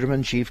Arlan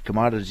Suderman, Chief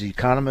Commodities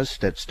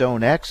Economist at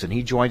StoneX, and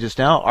he joins us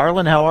now.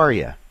 Arlan, how are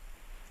you?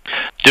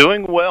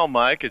 Doing well,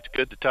 Mike. It's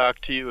good to talk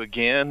to you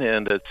again,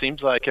 and it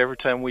seems like every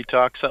time we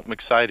talk, something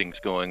exciting's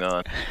going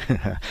on.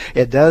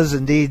 It does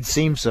indeed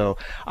seem so.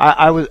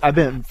 I've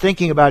been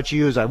thinking about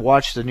you as I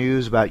watched the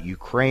news about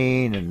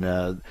Ukraine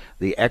and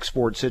the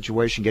export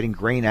situation, getting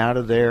grain out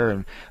of there,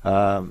 and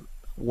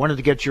wanted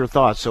to get your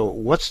thoughts. So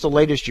what's the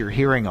latest you're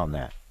hearing on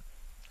that?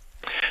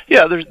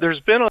 Yeah,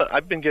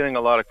 I've been getting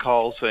a lot of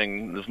calls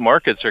saying the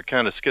markets are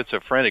kind of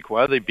schizophrenic.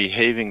 Why are they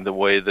behaving the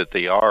way that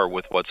they are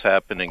with what's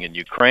happening in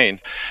Ukraine?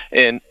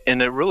 And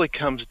it really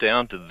comes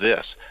down to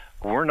this.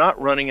 We're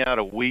not running out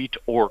of wheat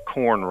or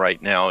corn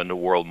right now in the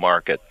world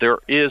market. There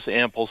is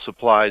ample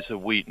supplies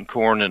of wheat and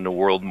corn in the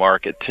world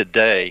market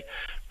today,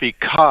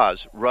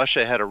 because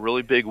Russia had a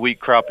really big wheat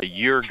crop a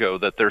year ago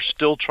that they're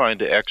still trying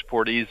to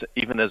export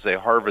even as they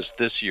harvest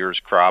this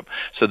year's crop.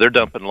 So they're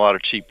dumping a lot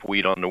of cheap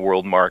wheat on the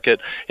world market.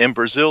 And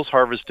Brazil's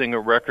harvesting a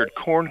record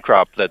corn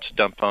crop that's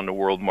dumped on the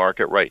world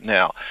market right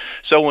now.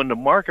 So when the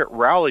market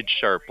rallied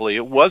sharply,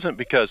 it wasn't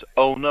because,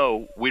 oh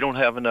no, we don't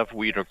have enough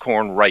wheat or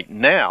corn right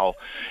now.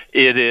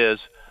 It is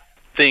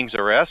things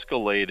are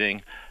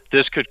escalating.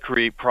 This could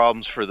create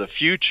problems for the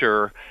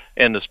future,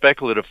 and the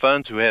speculative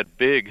funds who had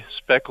big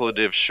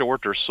speculative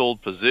short or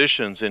sold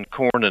positions in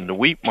corn and the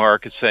wheat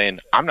market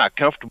saying, I'm not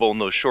comfortable in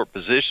those short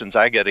positions,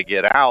 I got to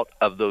get out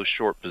of those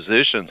short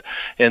positions.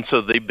 And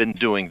so they've been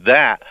doing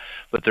that,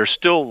 but there's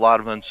still a lot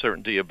of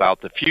uncertainty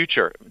about the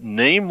future,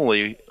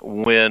 namely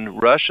when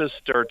Russia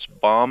starts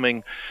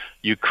bombing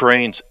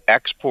Ukraine's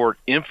export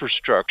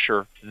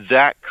infrastructure,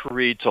 that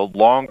creates a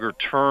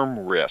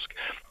longer-term risk.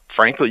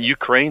 frankly,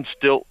 Ukraine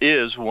still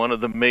is one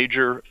of the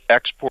major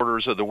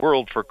exporters of the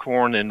world for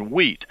corn and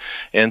wheat.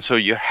 And so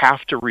you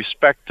have to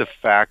respect the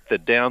fact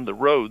that down the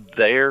road,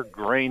 their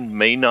grain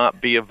may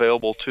not be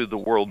available to the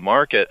world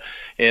market.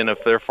 And if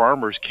their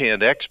farmers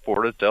can't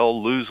export it,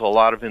 they'll lose a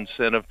lot of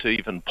incentive to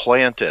even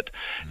plant it.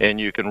 And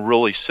you can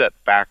really set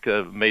back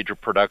a major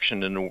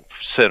production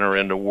center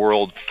in the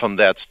world from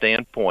that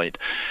standpoint.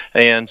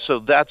 And so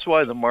that's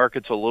why the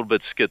market's a little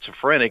bit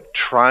schizophrenic,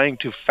 trying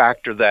to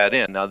factor that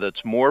in. Now,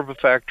 that's more of a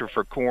factor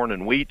for corn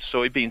and wheat.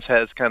 Soybeans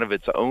has kind of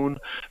its own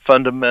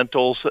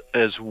fundamentals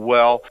as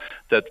well,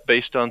 that's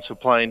based on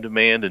supply and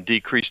demand and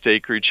decreased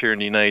acreage here in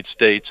the United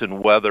States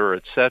and weather,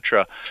 et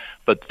cetera.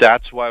 But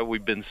that's why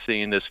we've been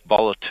seeing this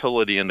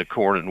volatility in the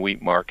corn and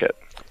wheat market.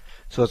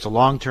 So it's a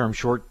long-term,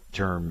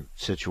 short-term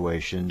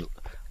situation.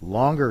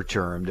 Longer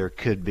term, there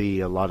could be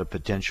a lot of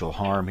potential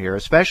harm here,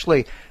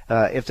 especially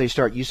if they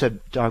start,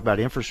 talk about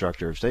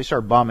infrastructure, if they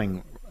start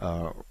bombing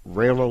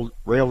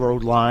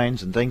railroad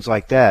lines and things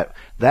like that,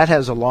 that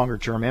has a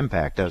longer-term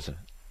impact, doesn't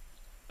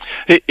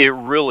it? It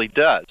really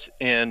does.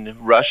 And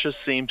Russia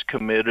seems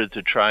committed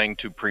to trying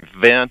to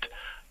prevent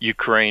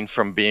Ukraine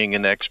from being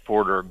an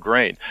exporter of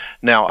grain.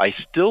 Now, I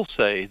still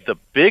say the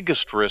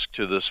biggest risk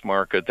to this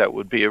market that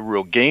would be a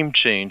real game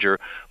changer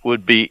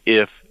would be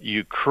if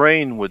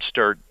Ukraine would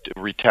start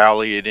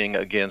retaliating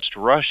against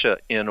Russia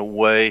in a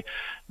way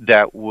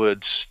that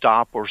would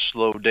stop or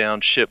slow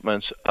down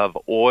shipments of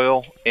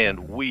oil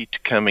and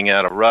wheat coming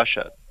out of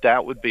Russia.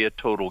 That would be a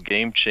total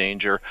game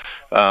changer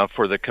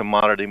for the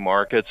commodity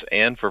markets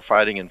and for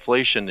fighting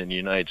inflation in the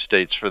United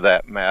States, for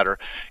that matter.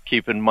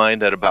 Keep in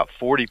mind that about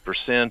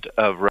 40%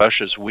 of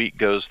Russia's wheat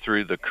goes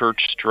through the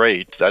Kerch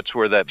Strait. That's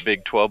where that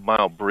big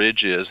 12-mile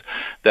bridge is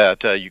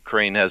that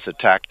Ukraine has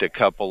attacked a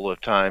couple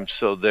of times.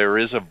 So there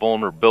is a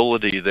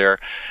vulnerability there.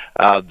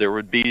 There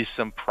would be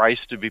some price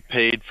to be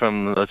paid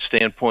from the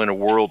standpoint of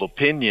world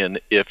opinion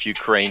if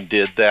Ukraine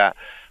did that.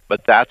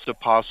 But that's a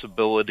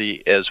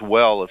possibility as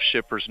well if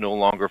shippers no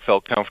longer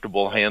felt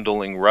comfortable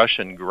handling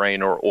Russian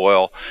grain or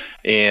oil,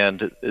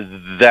 and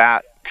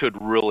that could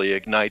really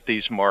ignite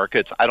these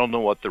markets. I don't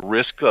know what the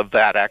risk of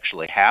that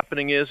actually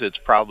happening is. It's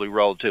probably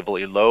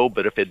relatively low,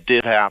 but if it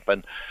did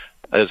happen,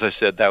 as I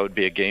said, that would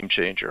be a game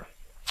changer.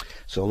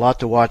 So a lot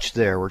to watch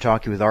there. We're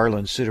talking with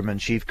Arlan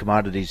Suderman, Chief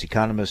Commodities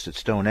Economist at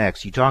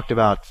StoneX. You talked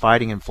about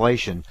fighting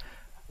inflation.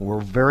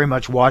 We're very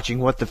much watching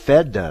what the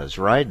Fed does,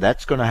 right?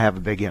 That's going to have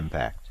a big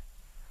impact.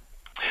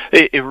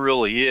 It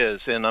really is,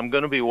 and I'm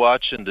going to be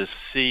watching to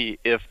see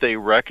if they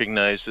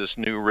recognize this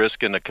new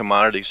risk in the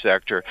commodity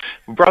sector.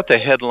 We brought the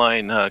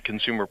headline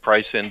consumer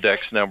price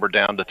index number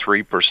down to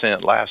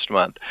 3% last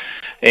month,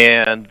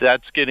 and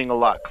that's getting a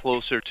lot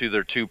closer to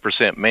their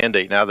 2%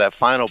 mandate. Now, that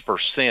final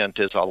percent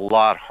is a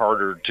lot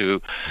harder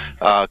to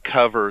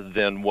cover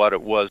than what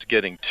it was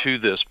getting to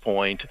this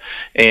point,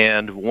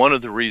 and one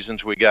of the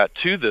reasons we got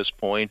to this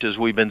point is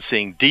we've been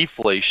seeing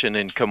deflation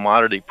in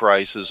commodity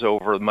prices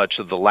over much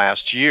of the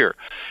last year.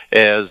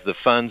 As the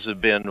funds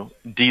have been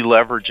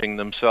deleveraging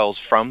themselves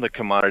from the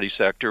commodity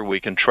sector, we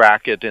can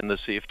track it in the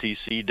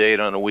CFTC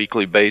data on a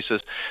weekly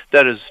basis.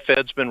 That is,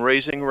 Fed's been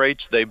raising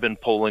rates, they've been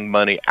pulling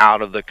money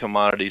out of the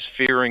commodities,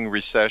 fearing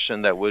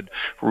recession that would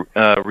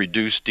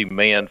reduce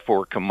demand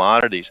for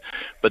commodities.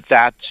 But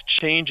that's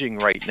changing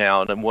right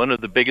now, and one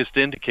of the biggest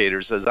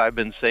indicators, as I've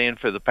been saying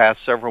for the past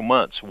several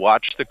months,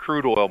 watch the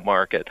crude oil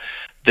market.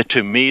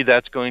 To me,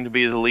 that's going to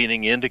be the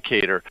leading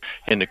indicator.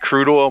 In the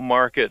crude oil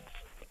market,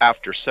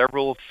 after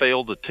several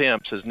failed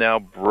attempts, has now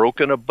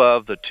broken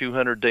above the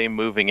 200-day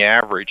moving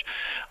average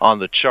on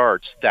the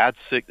charts. That's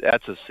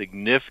a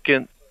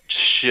significant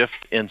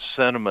shift in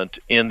sentiment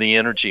in the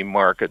energy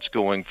markets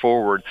going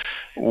forward,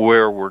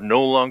 where we're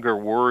no longer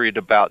worried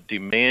about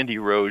demand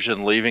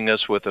erosion leaving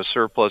us with a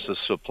surplus of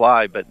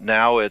supply, but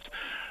now it's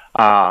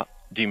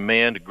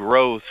demand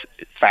growth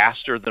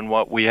faster than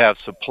what we have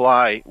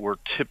supply. We're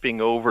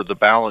tipping over the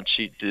balance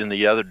sheet in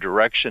the other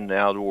direction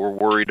now. We're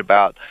worried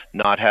about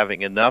not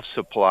having enough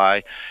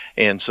supply,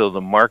 and so the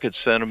market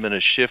sentiment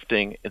is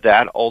shifting.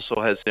 That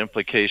also has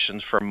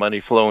implications for money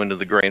flowing to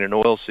the grain and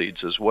oil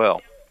seeds as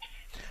well.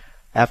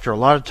 After a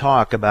lot of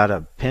talk about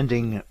a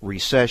pending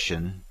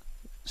recession,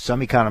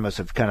 some economists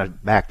have kind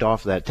of backed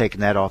off that,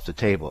 taken that off the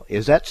table.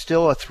 Is that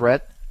still a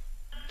threat?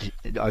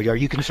 Are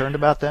you concerned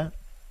about that?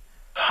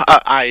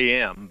 I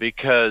am,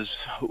 because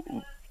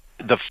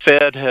the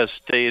Fed has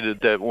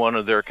stated that one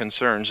of their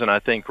concerns, and I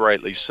think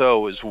rightly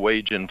so, is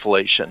wage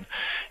inflation.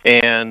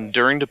 And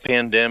during the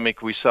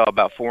pandemic, we saw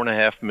about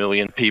 4.5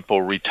 million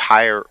people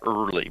retire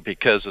early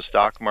because the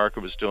stock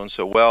market was doing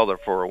so well, their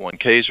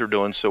 401ks are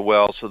doing so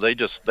well, so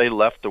they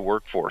left the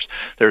workforce.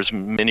 There's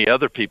many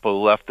other people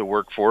who left the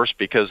workforce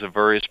because of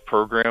various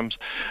programs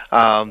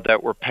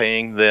that were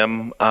paying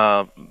them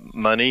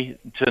money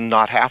to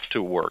not have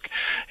to work.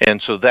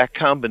 And so that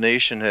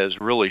combination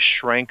has really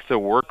shrank the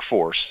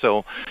workforce.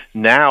 So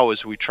now,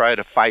 as we try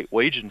to fight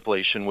wage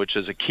inflation, which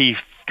is a key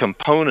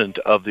component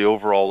of the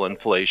overall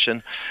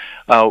inflation,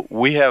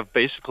 we have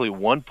basically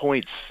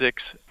 1.6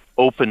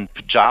 open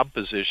job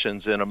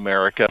positions in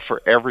America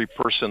for every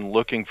person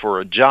looking for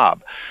a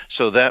job.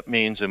 So that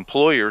means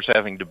employers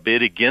having to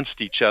bid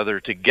against each other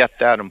to get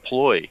that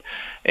employee.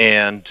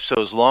 And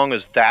so as long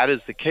as that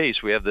is the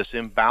case, we have this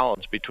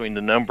imbalance between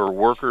the number of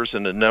workers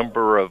and the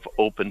number of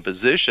open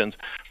positions,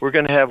 we're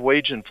going to have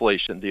wage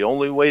inflation. The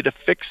only way to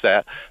fix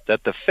that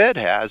the Fed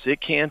has, it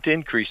can't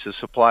increase the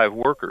supply of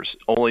workers.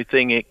 Only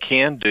thing it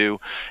can do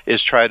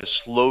is try to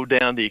slow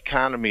down the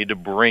economy to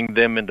bring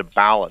them into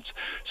balance.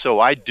 So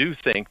I do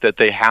think that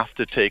they have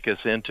to take us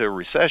into a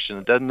recession.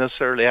 It doesn't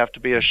necessarily have to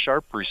be a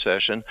sharp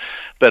recession,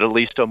 but at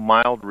least a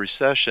mild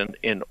recession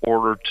in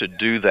order to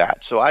do that.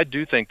 So I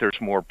do think there's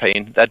more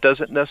pain. That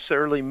doesn't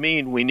necessarily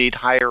mean we need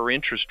higher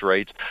interest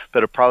rates,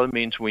 but it probably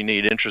means we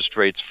need interest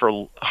rates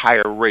for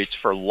higher rates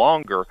for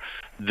longer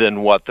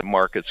than what the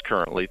markets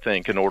currently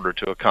think in order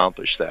to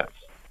accomplish that.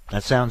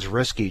 That sounds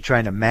risky,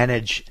 trying to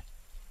manage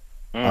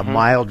a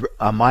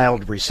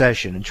mild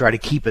recession and try to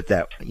keep it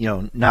that,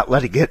 not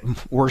let it get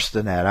worse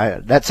than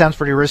that. That sounds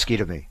pretty risky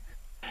to me.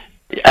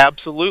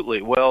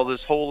 Absolutely. Well,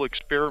 this whole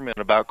experiment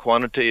about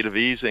quantitative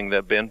easing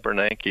that Ben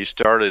Bernanke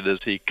started is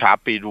he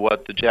copied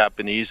what the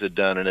Japanese had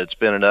done, and it's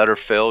been an utter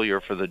failure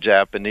for the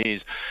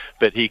Japanese,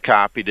 but he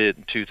copied it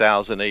in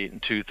 2008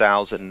 and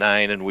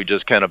 2009, and we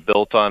just kind of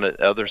built on it.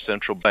 Other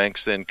central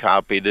banks then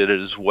copied it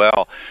as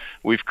well.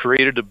 We've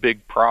created a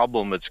big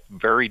problem. It's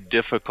very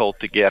difficult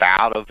to get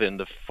out of, and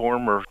the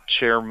former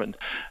chairman,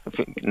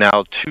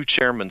 now two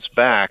chairmans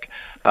back,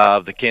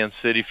 the Kansas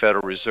City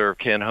Federal Reserve,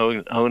 Ken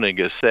Honig,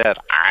 has said,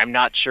 I'm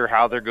not sure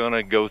how they're going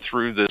to go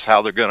through this,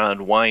 how they're going to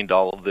unwind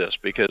all of this,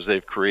 because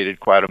they've created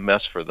quite a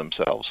mess for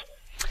themselves.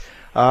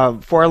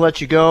 Before I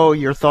let you go,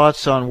 your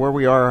thoughts on where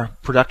we are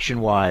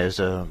production-wise.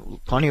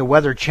 Plenty of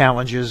weather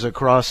challenges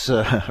across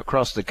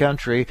the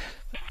country.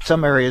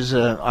 Some areas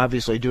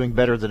obviously doing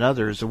better than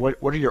others. What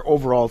are your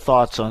overall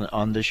thoughts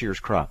on this year's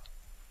crop?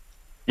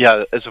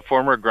 Yeah, as a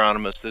former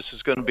agronomist, this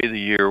is going to be the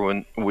year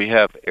when we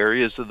have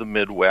areas of the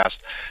Midwest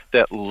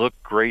that look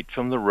great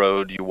from the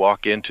road. You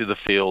walk into the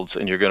fields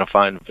and you're going to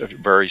find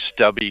very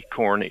stubby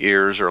corn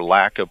ears or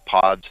lack of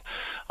pods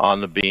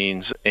on the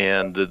beans,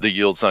 and the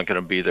yield's not going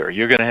to be there.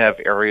 You're going to have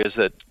areas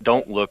that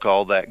don't look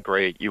all that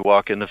great. You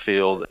walk in the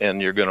field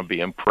and you're going to be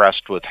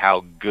impressed with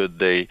how good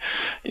they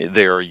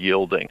are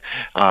yielding.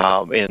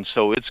 And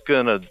so I think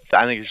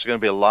there's going to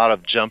be a lot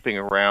of jumping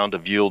around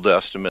of yield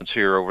estimates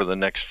here over the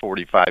next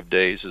 45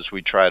 days as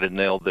we try to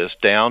nail this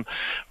down.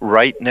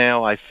 Right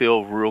now, I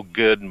feel real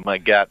good in my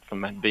gut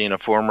from being a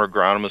former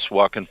agronomist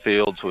walking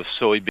fields with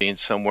soybeans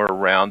somewhere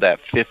around that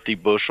 50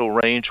 bushel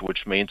range,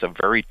 which means a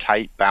very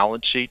tight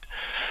balance sheet.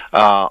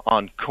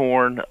 On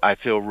corn, I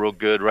feel real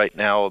good right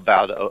now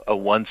about a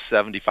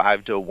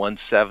 175 to a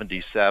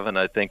 177.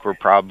 I think we're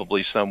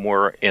probably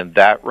somewhere in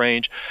that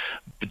range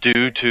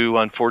due to,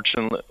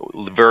 unfortunately,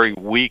 very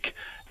weak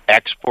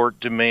export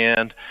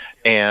demand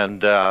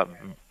and,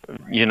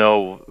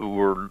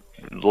 we're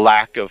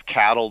lack of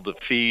cattle to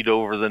feed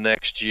over the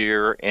next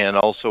year, and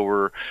also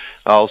we're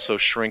also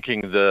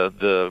shrinking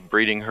the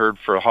breeding herd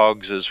for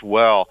hogs as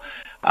well.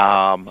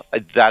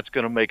 That's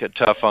going to make it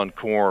tough on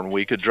corn.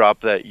 We could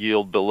drop that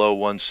yield below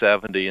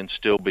 170 and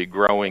still be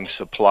growing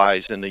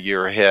supplies in the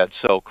year ahead.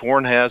 So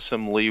corn has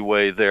some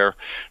leeway there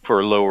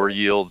for lower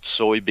yield.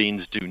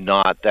 Soybeans do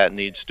not. That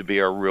needs to be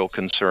our real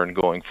concern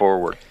going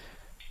forward.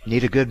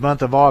 Need a good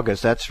month of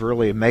August. That's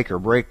really a make or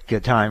break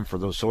time for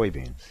those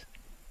soybeans.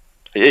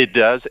 It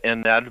does,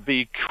 and that would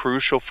be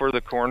crucial for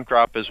the corn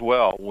crop as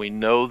well. We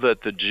know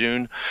that the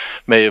June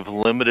may have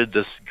limited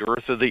the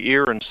girth of the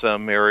ear in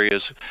some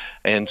areas,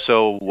 and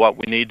so what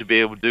we need to be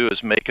able to do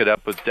is make it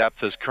up with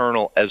depth as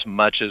kernel as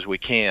much as we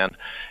can.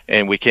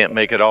 And we can't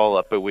make it all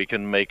up, but we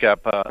can make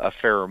up a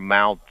fair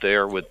amount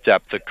there with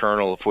depth of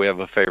kernel if we have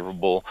a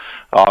favorable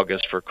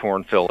August for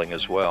corn filling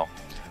as well.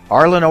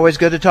 Arlan, always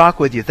good to talk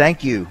with you.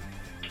 Thank you.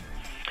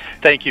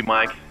 Thank you,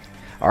 Mike.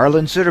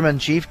 Arlan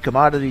Suderman, Chief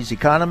Commodities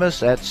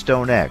Economist at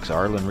StoneX.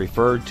 Arlan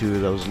referred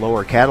to those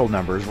lower cattle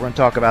numbers. We're going to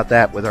talk about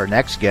that with our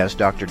next guest,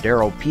 Dr.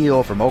 Darrell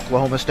Peel from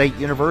Oklahoma State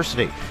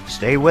University.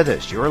 Stay with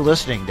us. You're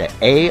listening to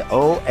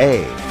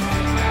AOA.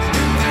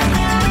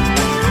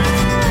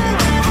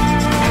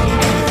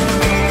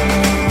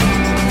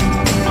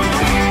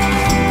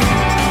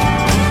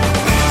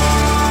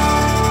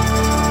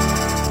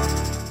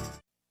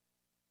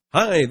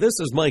 Hi, this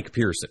is Mike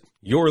Pearson.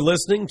 You're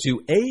listening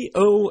to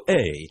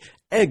AOA,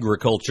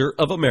 Agriculture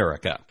of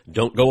America.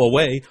 Don't go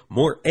away.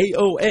 More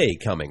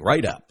AOA coming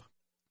right up.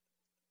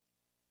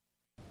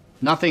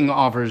 Nothing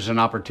offers an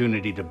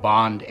opportunity to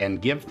bond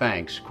and give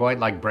thanks quite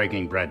like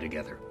breaking bread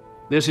together.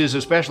 This is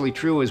especially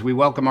true as we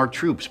welcome our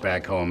troops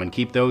back home and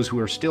keep those who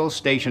are still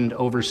stationed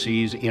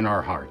overseas in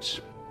our hearts.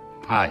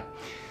 Hi,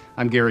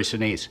 I'm Gary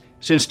Sinise.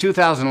 Since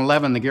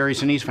 2011, the Gary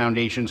Sinise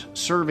Foundation's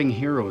Serving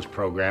Heroes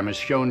program has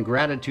shown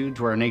gratitude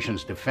to our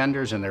nation's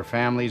defenders and their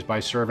families by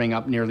serving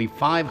up nearly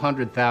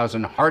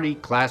 500,000 hearty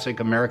classic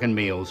American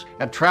meals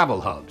at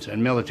travel hubs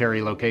and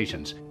military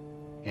locations.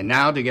 And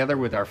now, together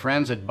with our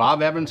friends at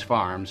Bob Evans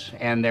Farms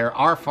and their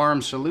Our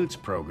Farm Salutes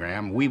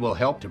program, we will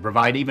help to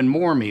provide even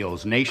more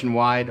meals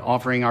nationwide,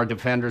 offering our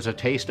defenders a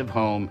taste of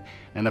home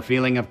and a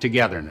feeling of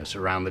togetherness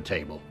around the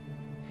table.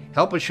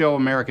 Help us show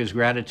America's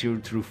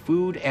gratitude through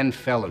food and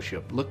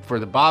fellowship. Look for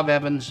the Bob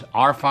Evans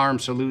Our Farm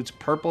Salutes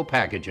purple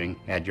packaging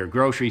at your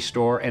grocery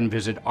store and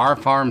visit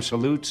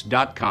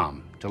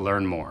ourfarmsalutes.com to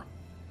learn more.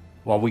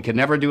 While we can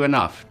never do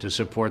enough to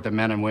support the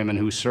men and women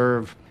who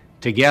serve,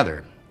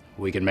 together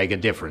we can make a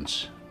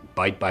difference,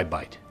 bite by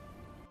bite.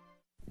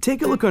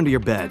 Take a look under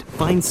your bed.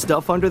 Find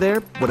stuff under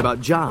there? What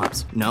about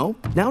jobs? No?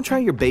 Now try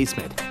your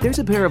basement. There's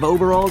a pair of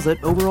overalls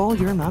that overall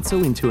you're not so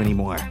into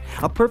anymore.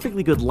 A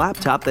perfectly good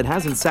laptop that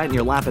hasn't sat in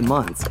your lap in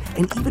months.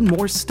 And even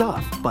more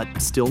stuff, but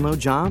still no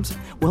jobs?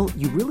 Well,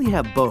 you really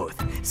have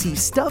both. See,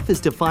 stuff is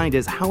defined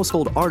as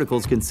household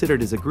articles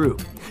considered as a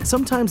group.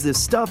 Sometimes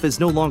this stuff is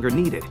no longer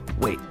needed.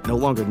 Wait, no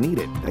longer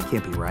needed? That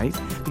can't be right.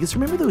 Because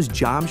remember those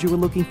jobs you were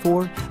looking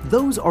for?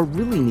 Those are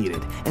really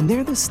needed, and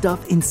they're the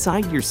stuff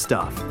inside your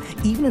stuff.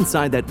 Even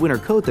inside that winter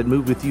coat that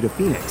moved with you to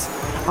Phoenix.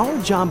 Our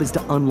job is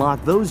to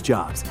unlock those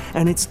jobs,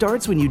 and it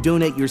starts when you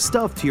donate your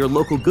stuff to your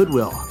local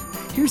Goodwill.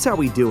 Here's how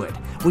we do it.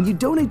 When you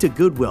donate to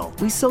Goodwill,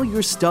 we sell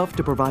your stuff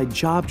to provide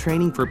job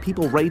training for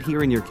people right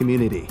here in your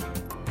community.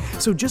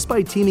 So just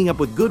by teaming up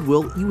with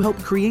Goodwill, you help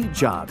create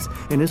jobs.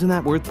 And isn't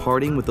that worth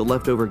parting with the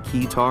leftover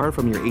guitar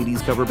from your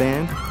 80s cover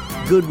band?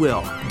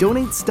 Goodwill.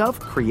 Donate stuff,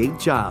 create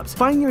jobs.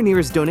 Find your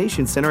nearest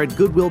donation center at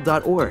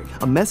goodwill.org.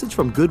 A message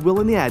from Goodwill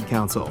and the Ad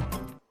Council.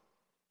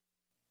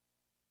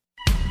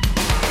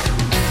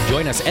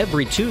 Join us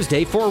every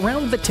Tuesday for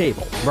Around the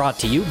Table, brought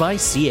to you by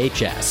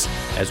CHS,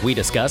 as we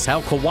discuss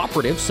how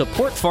cooperatives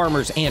support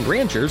farmers and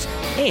ranchers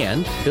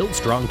and build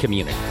strong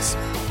communities.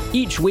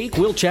 Each week,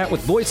 we'll chat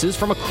with voices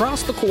from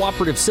across the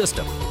cooperative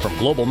system. From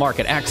global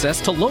market access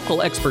to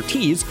local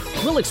expertise,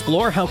 we'll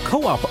explore how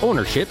co-op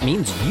ownership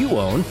means you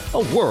own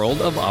a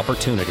world of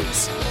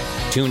opportunities.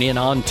 Tune in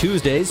on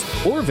Tuesdays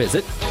or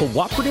visit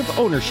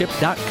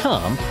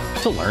cooperativeownership.com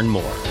to learn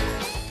more.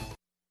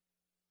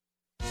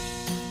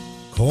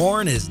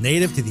 Corn is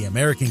native to the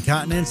American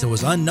continent, so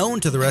was unknown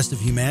to the rest of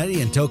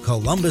humanity until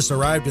Columbus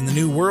arrived in the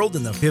New World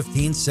in the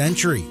 15th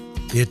century.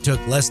 It took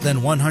less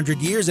than 100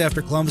 years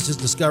after Columbus's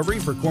discovery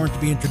for corn to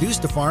be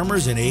introduced to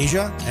farmers in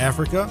Asia,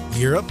 Africa,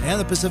 Europe, and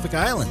the Pacific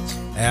Islands.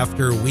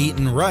 After wheat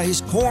and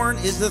rice, corn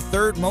is the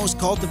third most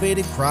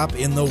cultivated crop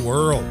in the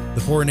world.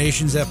 The four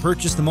nations that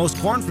purchase the most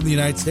corn from the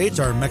United States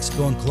are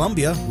Mexico and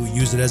Colombia, who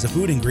use it as a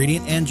food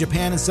ingredient, and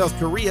Japan and South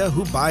Korea,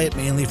 who buy it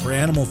mainly for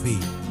animal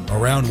feed.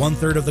 Around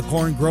 1/3 of the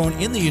corn grown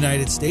in the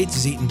United States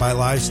is eaten by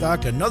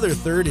livestock, another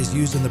third is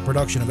used in the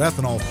production of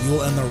ethanol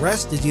fuel, and the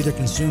rest is either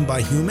consumed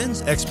by humans,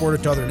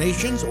 exported to other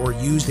nations, or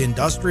used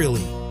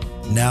industrially.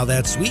 Now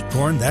that sweet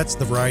corn, that's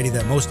the variety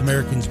that most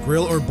Americans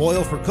grill or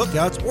boil for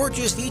cookouts or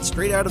just eat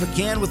straight out of a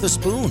can with a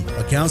spoon,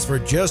 accounts for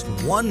just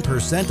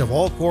 1% of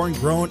all corn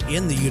grown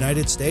in the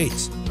United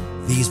States.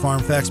 These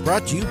farm facts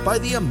brought to you by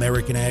the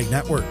American Ag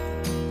Network.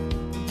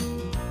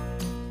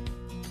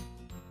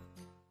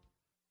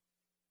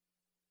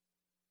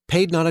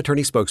 Paid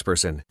non-attorney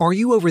spokesperson. Are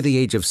you over the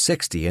age of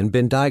 60 and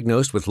been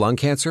diagnosed with lung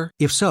cancer?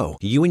 If so,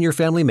 you and your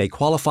family may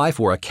qualify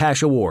for a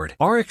cash award.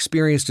 Our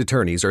experienced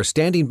attorneys are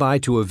standing by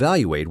to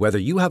evaluate whether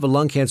you have a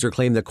lung cancer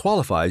claim that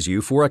qualifies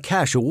you for a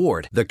cash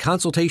award. The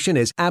consultation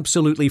is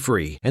absolutely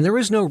free, and there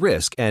is no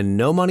risk and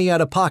no money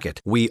out of pocket.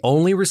 We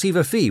only receive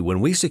a fee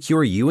when we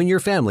secure you and your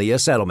family a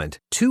settlement.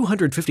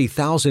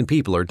 250,000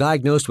 people are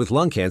diagnosed with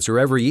lung cancer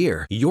every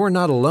year. You're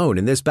not alone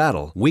in this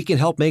battle. We can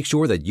help make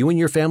sure that you and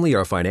your family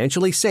are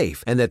financially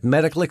safe and that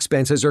medical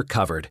expenses are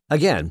covered.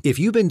 Again, if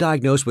you've been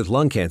diagnosed with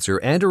lung cancer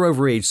and are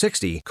over age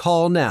 60,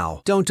 call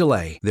now. Don't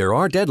delay. There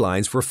are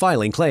deadlines for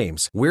filing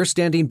claims. We're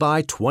standing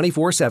by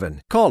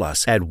 24/7. Call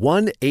us at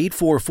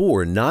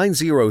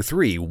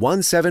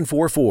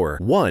 1-844-903-1744.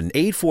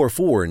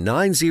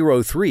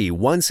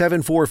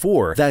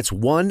 1-844-903-1744. That's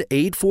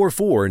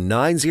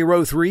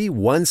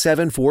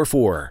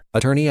 1-844-903-1744.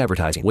 Attorney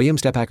advertising. William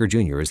Stephacker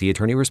Jr. is the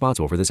attorney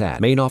responsible for this ad.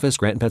 Main office,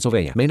 Granton,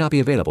 Pennsylvania. May not be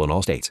available in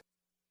all states.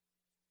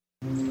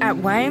 At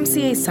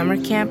YMCA Summer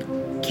Camp,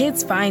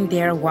 kids find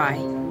their why.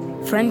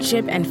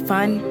 Friendship and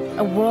fun,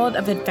 a world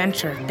of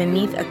adventure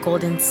beneath a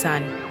golden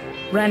sun.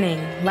 Running,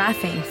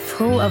 laughing,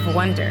 full of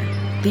wonder.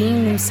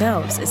 Being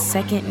themselves is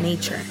second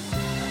nature.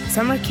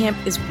 Summer camp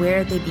is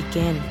where they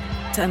begin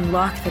to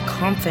unlock the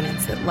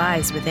confidence that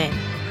lies within.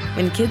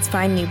 When kids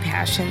find new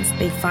passions,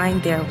 they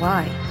find their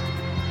why.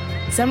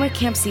 Summer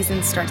camp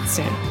season starts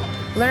soon.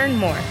 Learn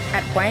more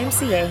at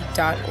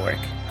ymca.org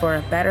for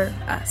a better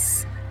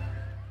us.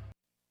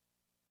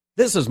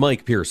 This is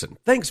Mike Pearson.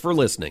 Thanks for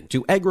listening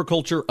to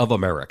Agriculture of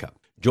America.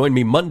 Join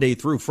me Monday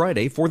through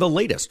Friday for the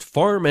latest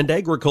farm and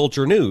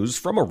agriculture news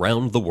from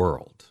around the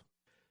world.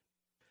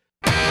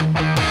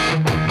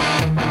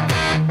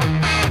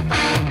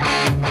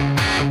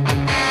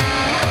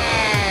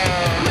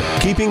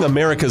 Keeping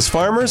America's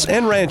farmers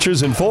and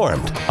ranchers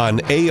informed on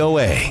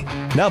AOA.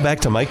 Now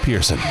back to Mike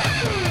Pearson.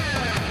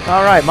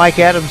 All right, Mike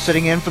Adams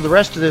sitting in for the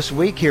rest of this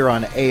week here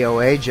on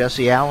AOA.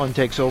 Jesse Allen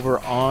takes over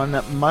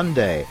on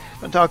Monday. I'm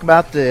going to talk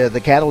about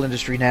the cattle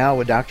industry now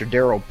with Dr.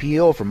 Darrell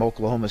Peel from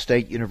Oklahoma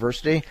State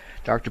University.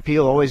 Dr.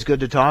 Peel, always good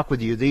to talk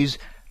with you. These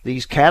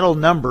cattle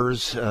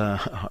numbers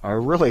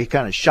are really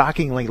kind of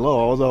shockingly low,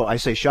 although I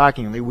say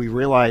shockingly, we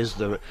realize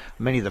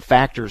many of the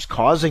factors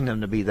causing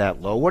them to be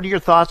that low. What are your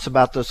thoughts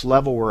about this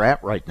level we're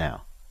at right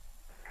now?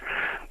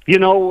 You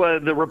know,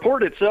 the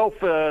report itself,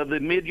 the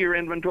mid-year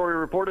inventory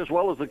report, as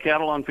well as the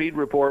cattle on feed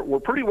report, were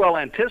pretty well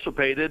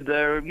anticipated.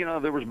 There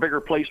was bigger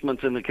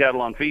placements in the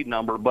cattle on feed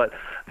number, but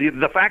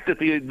the fact that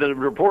the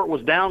report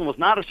was down was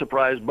not a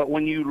surprise. But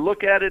when you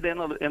look at it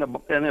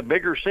in a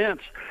bigger sense,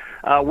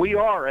 we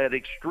are at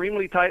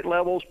extremely tight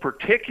levels,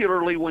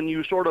 particularly when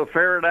you sort of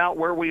ferret out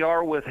where we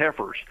are with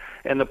heifers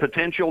and the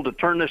potential to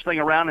turn this thing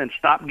around and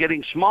stop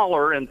getting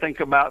smaller and think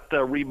about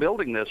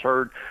rebuilding this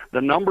herd.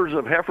 The numbers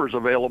of heifers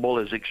available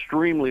is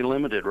extremely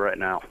limited right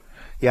now.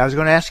 Yeah, I was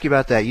going to ask you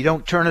about that. You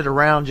don't turn it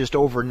around just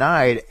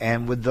overnight,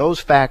 and with those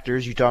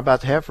factors, you talk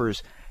about the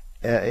heifers,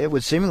 it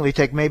would seemingly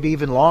take maybe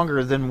even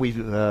longer than we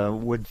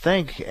would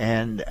think.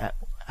 And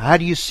how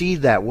do you see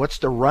that? What's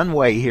the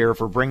runway here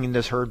for bringing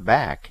this herd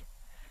back?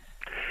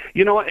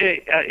 You know,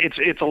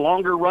 it's a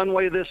longer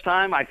runway this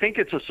time. I think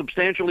it's a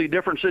substantially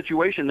different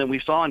situation than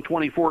we saw in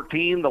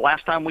 2014. The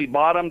last time we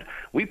bottomed,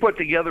 we put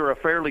together a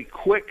fairly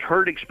quick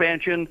herd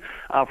expansion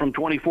from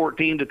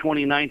 2014 to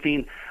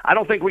 2019. I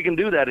don't think we can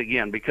do that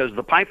again because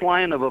the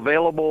pipeline of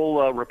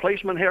available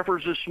replacement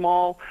heifers is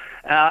small,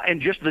 and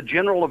just the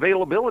general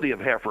availability of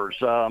heifers.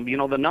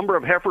 The number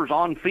of heifers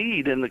on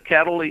feed in the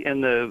cattle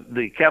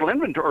the cattle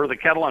inventory or the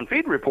cattle on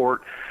feed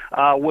report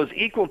was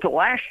equal to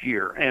last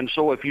year. And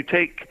so if you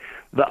take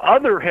the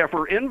other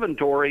heifer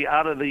inventory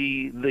out of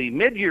the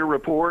mid-year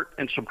report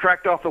and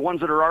subtract off the ones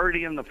that are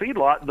already in the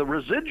feedlot, the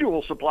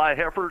residual supply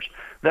heifers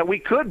that we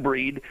could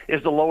breed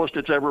is the lowest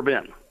it's ever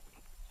been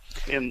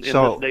in this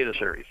data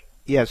series.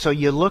 Yeah, so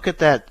you look at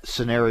that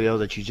scenario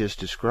that you just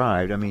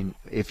described. I mean,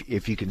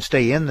 if you can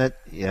stay in that,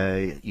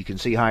 you can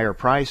see higher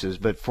prices.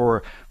 But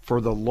for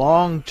the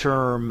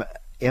long-term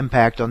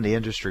impact on the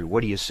industry,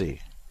 what do you see?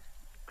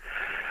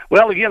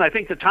 Well, again, I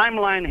think the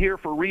timeline here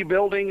for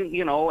rebuilding,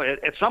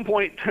 at some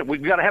point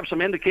we've got to have some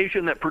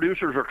indication that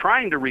producers are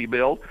trying to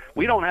rebuild.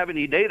 We don't have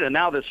any data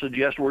now that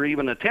suggests we're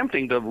even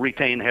attempting to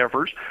retain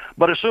heifers.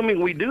 But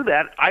assuming we do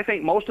that, I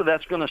think most of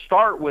that's going to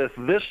start with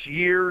this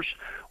year's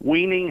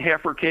weaning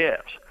heifer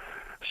calves.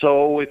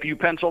 So if you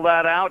pencil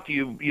that out,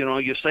 you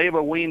save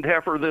a weaned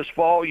heifer this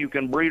fall, you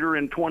can breed her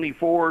in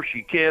 24,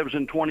 she calves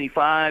in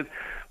 25.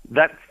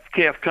 That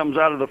calf comes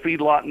out of the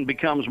feedlot and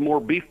becomes more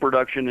beef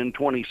production in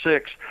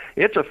 26.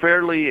 It's a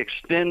fairly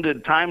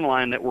extended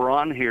timeline that we're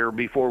on here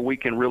before we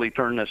can really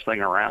turn this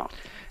thing around.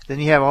 Then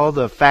you have all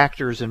the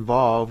factors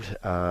involved,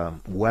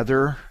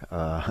 weather,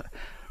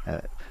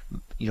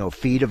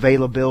 feed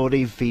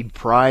availability, feed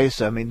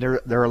price. I mean,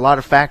 there are a lot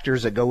of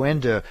factors that go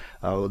into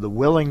the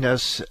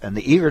willingness and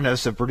the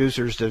eagerness of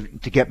producers to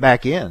get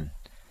back in.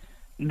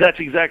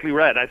 That's exactly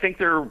right. I think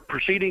they're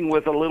proceeding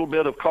with a little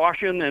bit of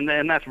caution,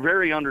 and that's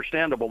very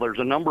understandable. There's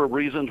a number of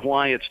reasons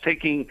why it's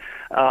taking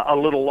a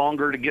little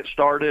longer to get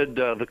started.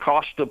 The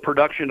cost of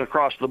production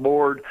across the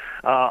board,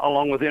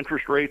 along with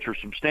interest rates, are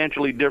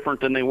substantially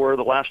different than they were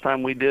the last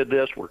time we did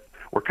this.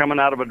 We're coming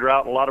out of a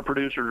drought. A lot of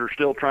producers are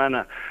still trying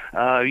to,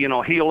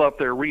 heal up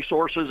their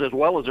resources as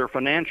well as their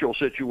financial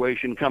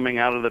situation coming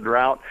out of the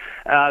drought.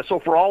 So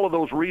for all of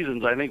those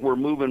reasons, I think we're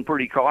moving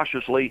pretty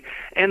cautiously.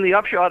 And the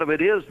upshot of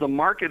it is the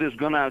market is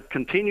going to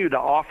continue to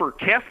offer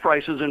calf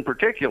prices in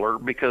particular,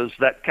 because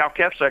that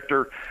cow-calf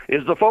sector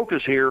is the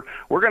focus here.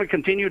 We're going to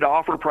continue to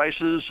offer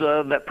prices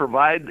that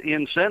provide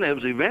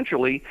incentives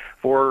eventually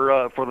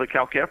for the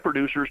cow-calf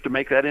producers to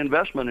make that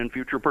investment in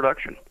future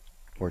production.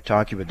 We're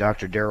talking with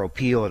Dr. Darrell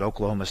Peel at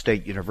Oklahoma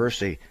State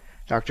University.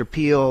 Dr.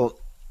 Peel,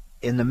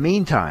 in the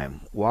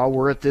meantime, while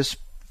we're at this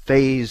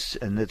phase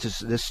and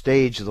this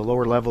stage of the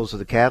lower levels of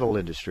the cattle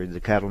industry, the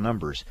cattle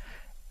numbers,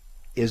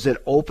 is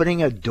it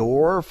opening a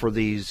door for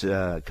these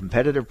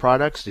competitive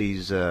products,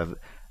 these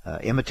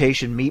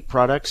imitation meat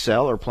products,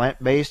 cell or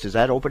plant-based? Is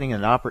that opening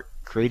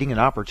creating an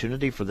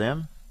opportunity for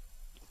them?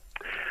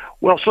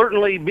 Well,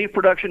 certainly beef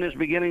production is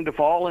beginning to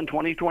fall in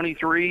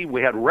 2023.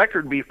 We had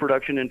record beef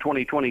production in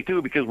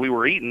 2022 because we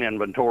were eating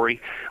inventory,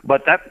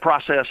 but that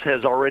process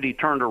has already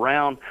turned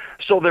around.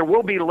 So there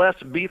will be less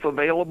beef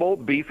available.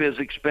 Beef is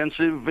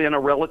expensive in a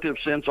relative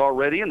sense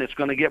already, and it's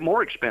going to get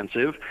more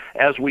expensive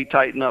as we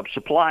tighten up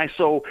supply.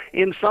 So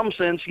in some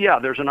sense, yeah,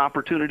 there's an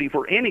opportunity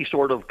for any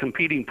sort of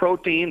competing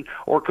protein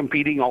or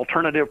competing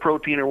alternative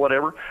protein or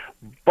whatever.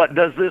 But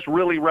does this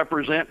really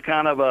represent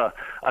kind of a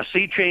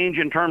sea change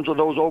in terms of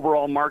those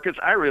overall markets?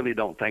 I really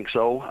don't think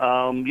so.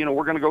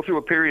 We're going to go through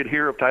a period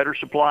here of tighter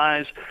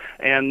supplies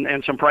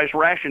and some price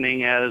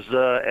rationing as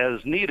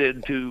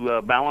needed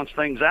to balance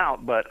things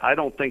out. But I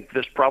don't think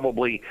this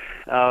probably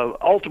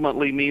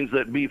ultimately means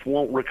that beef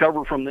won't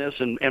recover from this.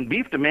 And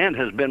beef demand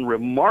has been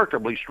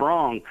remarkably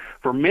strong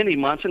for many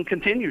months and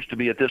continues to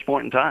be at this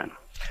point in time.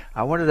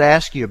 I wanted to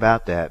ask you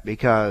about that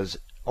because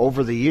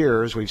over the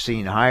years we've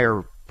seen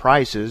higher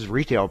prices,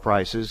 retail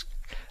prices,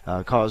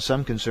 cause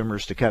some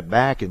consumers to cut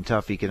back in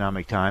tough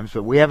economic times,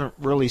 but we haven't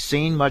really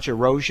seen much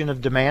erosion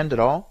of demand at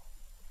all?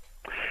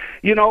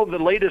 You know, the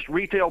latest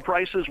retail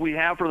prices we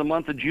have for the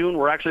month of June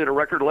were actually at a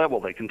record level.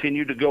 They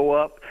continue to go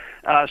up.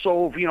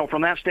 So, you know,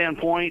 from that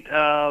standpoint,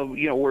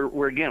 you know,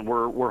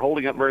 we're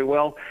holding up very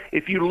well.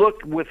 If you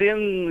look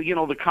within, you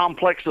know, the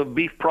complex of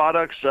beef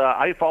products,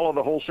 I follow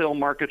the wholesale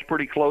markets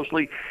pretty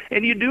closely,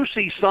 and you do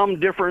see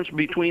some difference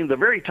between the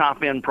very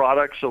top end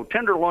products. So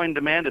tenderloin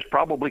demand is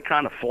probably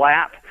kind of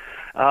flat,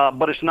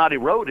 but it's not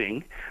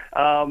eroding.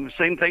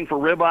 Same thing for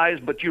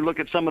ribeyes, but you look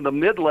at some of the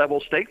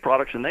mid-level steak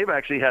products, and they've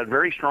actually had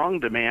very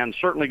strong demand,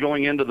 certainly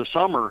going into the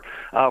summer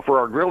for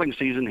our grilling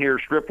season here.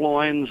 Strip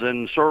loins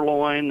and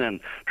sirloin and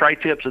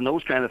tri-tips and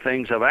those kind of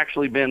things have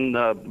actually been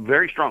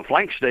very strong.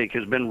 Flank steak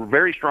has been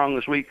very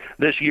strong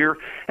this year,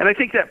 and I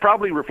think that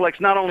probably reflects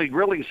not only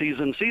grilling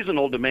season,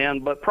 seasonal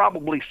demand, but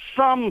probably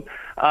some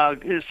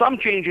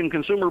change in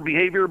consumer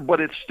behavior, but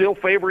it's still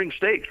favoring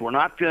steaks. We're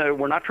not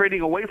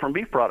trading away from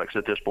beef products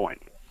at this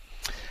point.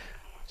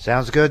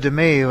 Sounds good to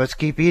me. Let's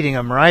keep eating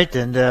them, right?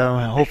 And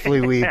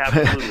hopefully we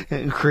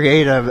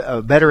create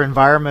a better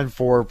environment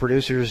for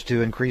producers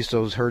to increase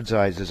those herd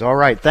sizes. All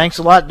right. Thanks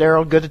a lot,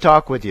 Darrell. Good to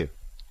talk with you.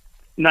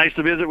 Nice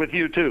to visit with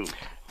you, too.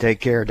 Take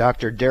care.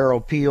 Dr.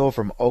 Darrell Peel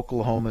from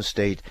Oklahoma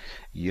State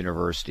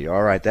University.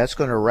 All right, that's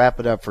going to wrap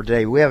it up for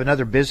today. We have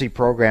another busy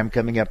program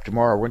coming up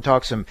tomorrow. We're going to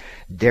talk some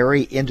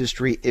dairy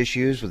industry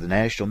issues with the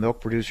National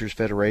Milk Producers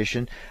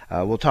Federation.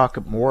 We'll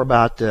talk more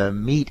about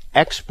meat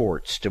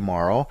exports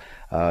tomorrow.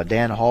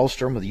 Dan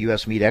Hallstrom of the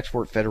U.S. Meat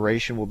Export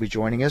Federation will be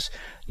joining us.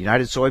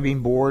 United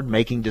Soybean Board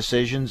making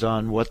decisions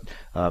on what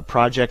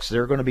projects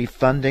they're going to be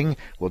funding.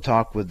 We'll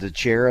talk with the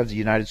chair of the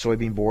United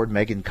Soybean Board,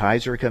 Megan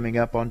Kaiser, coming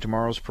up on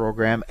tomorrow's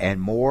program,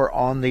 and more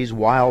on these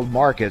wild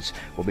markets.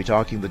 We'll be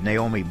talking with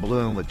Naomi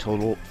Bloom with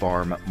Total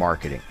Farm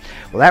Marketing.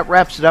 Well, that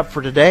wraps it up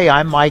for today.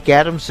 I'm Mike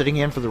Adams, sitting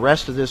in for the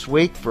rest of this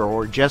week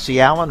for Jesse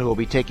Allen, who will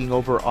be taking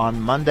over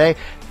on Monday.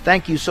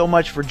 Thank you so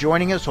much for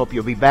joining us. Hope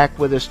you'll be back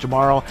with us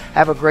tomorrow.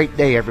 Have a great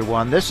day,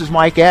 everyone. This is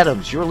Mike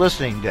Adams. You're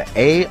listening to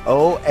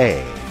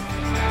AOA.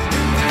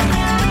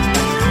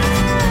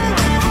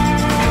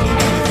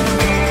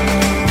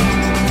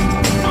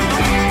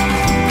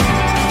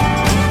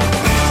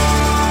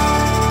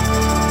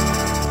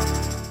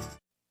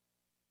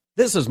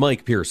 This is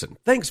Mike Pearson.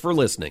 Thanks for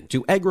listening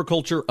to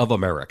Agriculture of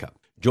America.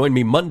 Join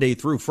me Monday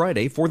through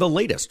Friday for the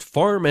latest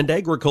farm and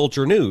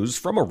agriculture news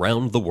from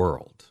around the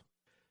world.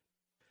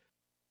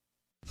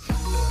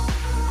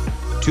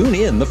 Tune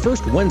in the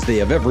first Wednesday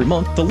of every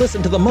month to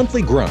listen to the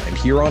Monthly Grind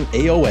here on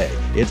AOA.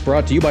 It's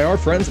brought to you by our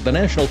friends at the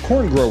National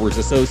Corn Growers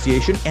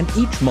Association, and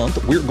each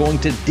month we're going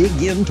to dig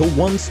into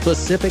one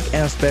specific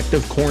aspect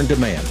of corn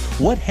demand.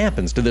 What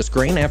happens to this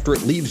grain after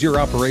it leaves your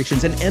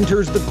operations and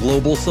enters the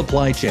global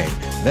supply chain?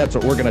 That's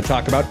what we're going to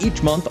talk about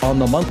each month on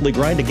the Monthly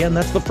Grind. Again,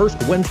 that's the first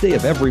Wednesday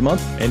of every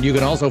month, and you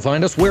can also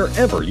find us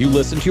wherever you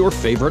listen to your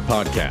favorite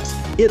podcast.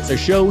 It's a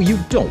show you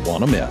don't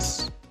want to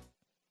miss.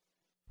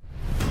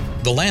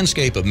 The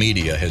landscape of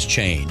media has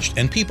changed,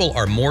 and people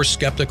are more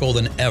skeptical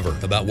than ever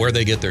about where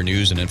they get their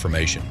news and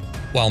information.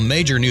 While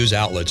major news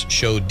outlets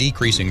show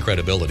decreasing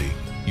credibility,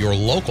 your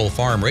local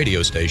farm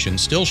radio station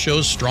still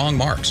shows strong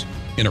marks.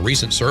 In a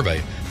recent survey,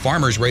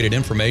 farmers rated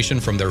information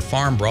from their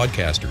farm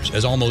broadcasters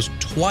as almost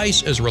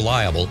twice as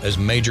reliable as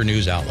major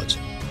news outlets.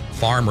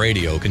 Farm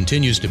radio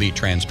continues to be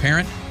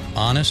transparent,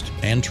 honest,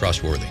 and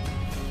trustworthy.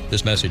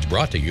 This message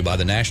brought to you by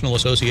the National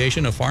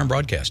Association of Farm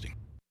Broadcasting.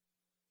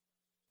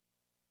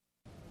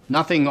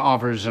 Nothing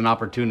offers an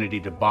opportunity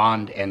to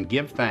bond and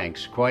give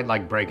thanks quite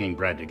like breaking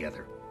bread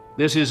together.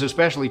 This is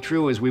especially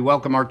true as we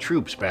welcome our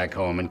troops back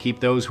home and keep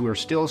those who are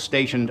still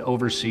stationed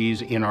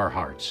overseas in our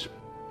hearts.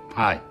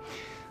 Hi,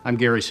 I'm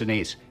Gary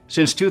Sinise.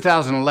 Since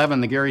 2011,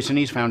 the Gary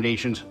Sinise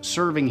Foundation's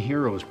Serving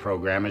Heroes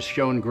program has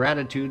shown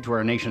gratitude to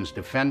our nation's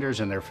defenders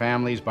and their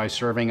families by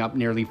serving up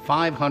nearly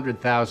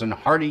 500,000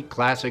 hearty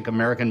classic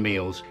American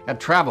meals at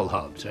travel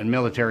hubs and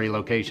military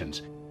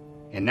locations.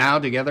 And now,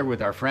 together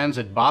with our friends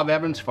at Bob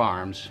Evans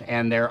Farms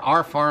and their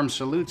Our Farm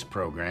Salutes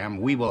program,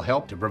 we will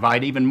help to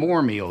provide even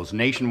more meals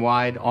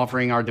nationwide,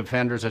 offering our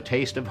defenders a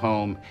taste of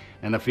home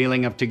and a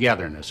feeling of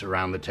togetherness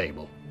around the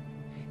table.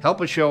 Help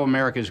us show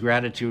America's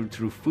gratitude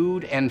through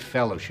food and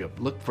fellowship.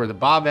 Look for the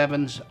Bob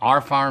Evans Our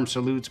Farm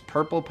Salutes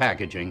purple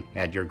packaging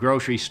at your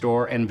grocery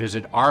store and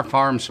visit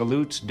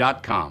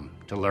ourfarmsalutes.com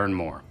to learn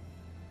more.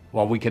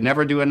 While we can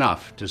never do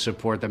enough to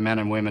support the men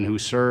and women who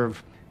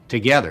serve,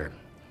 together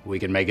we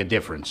can make a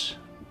difference,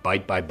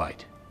 bite by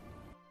bite.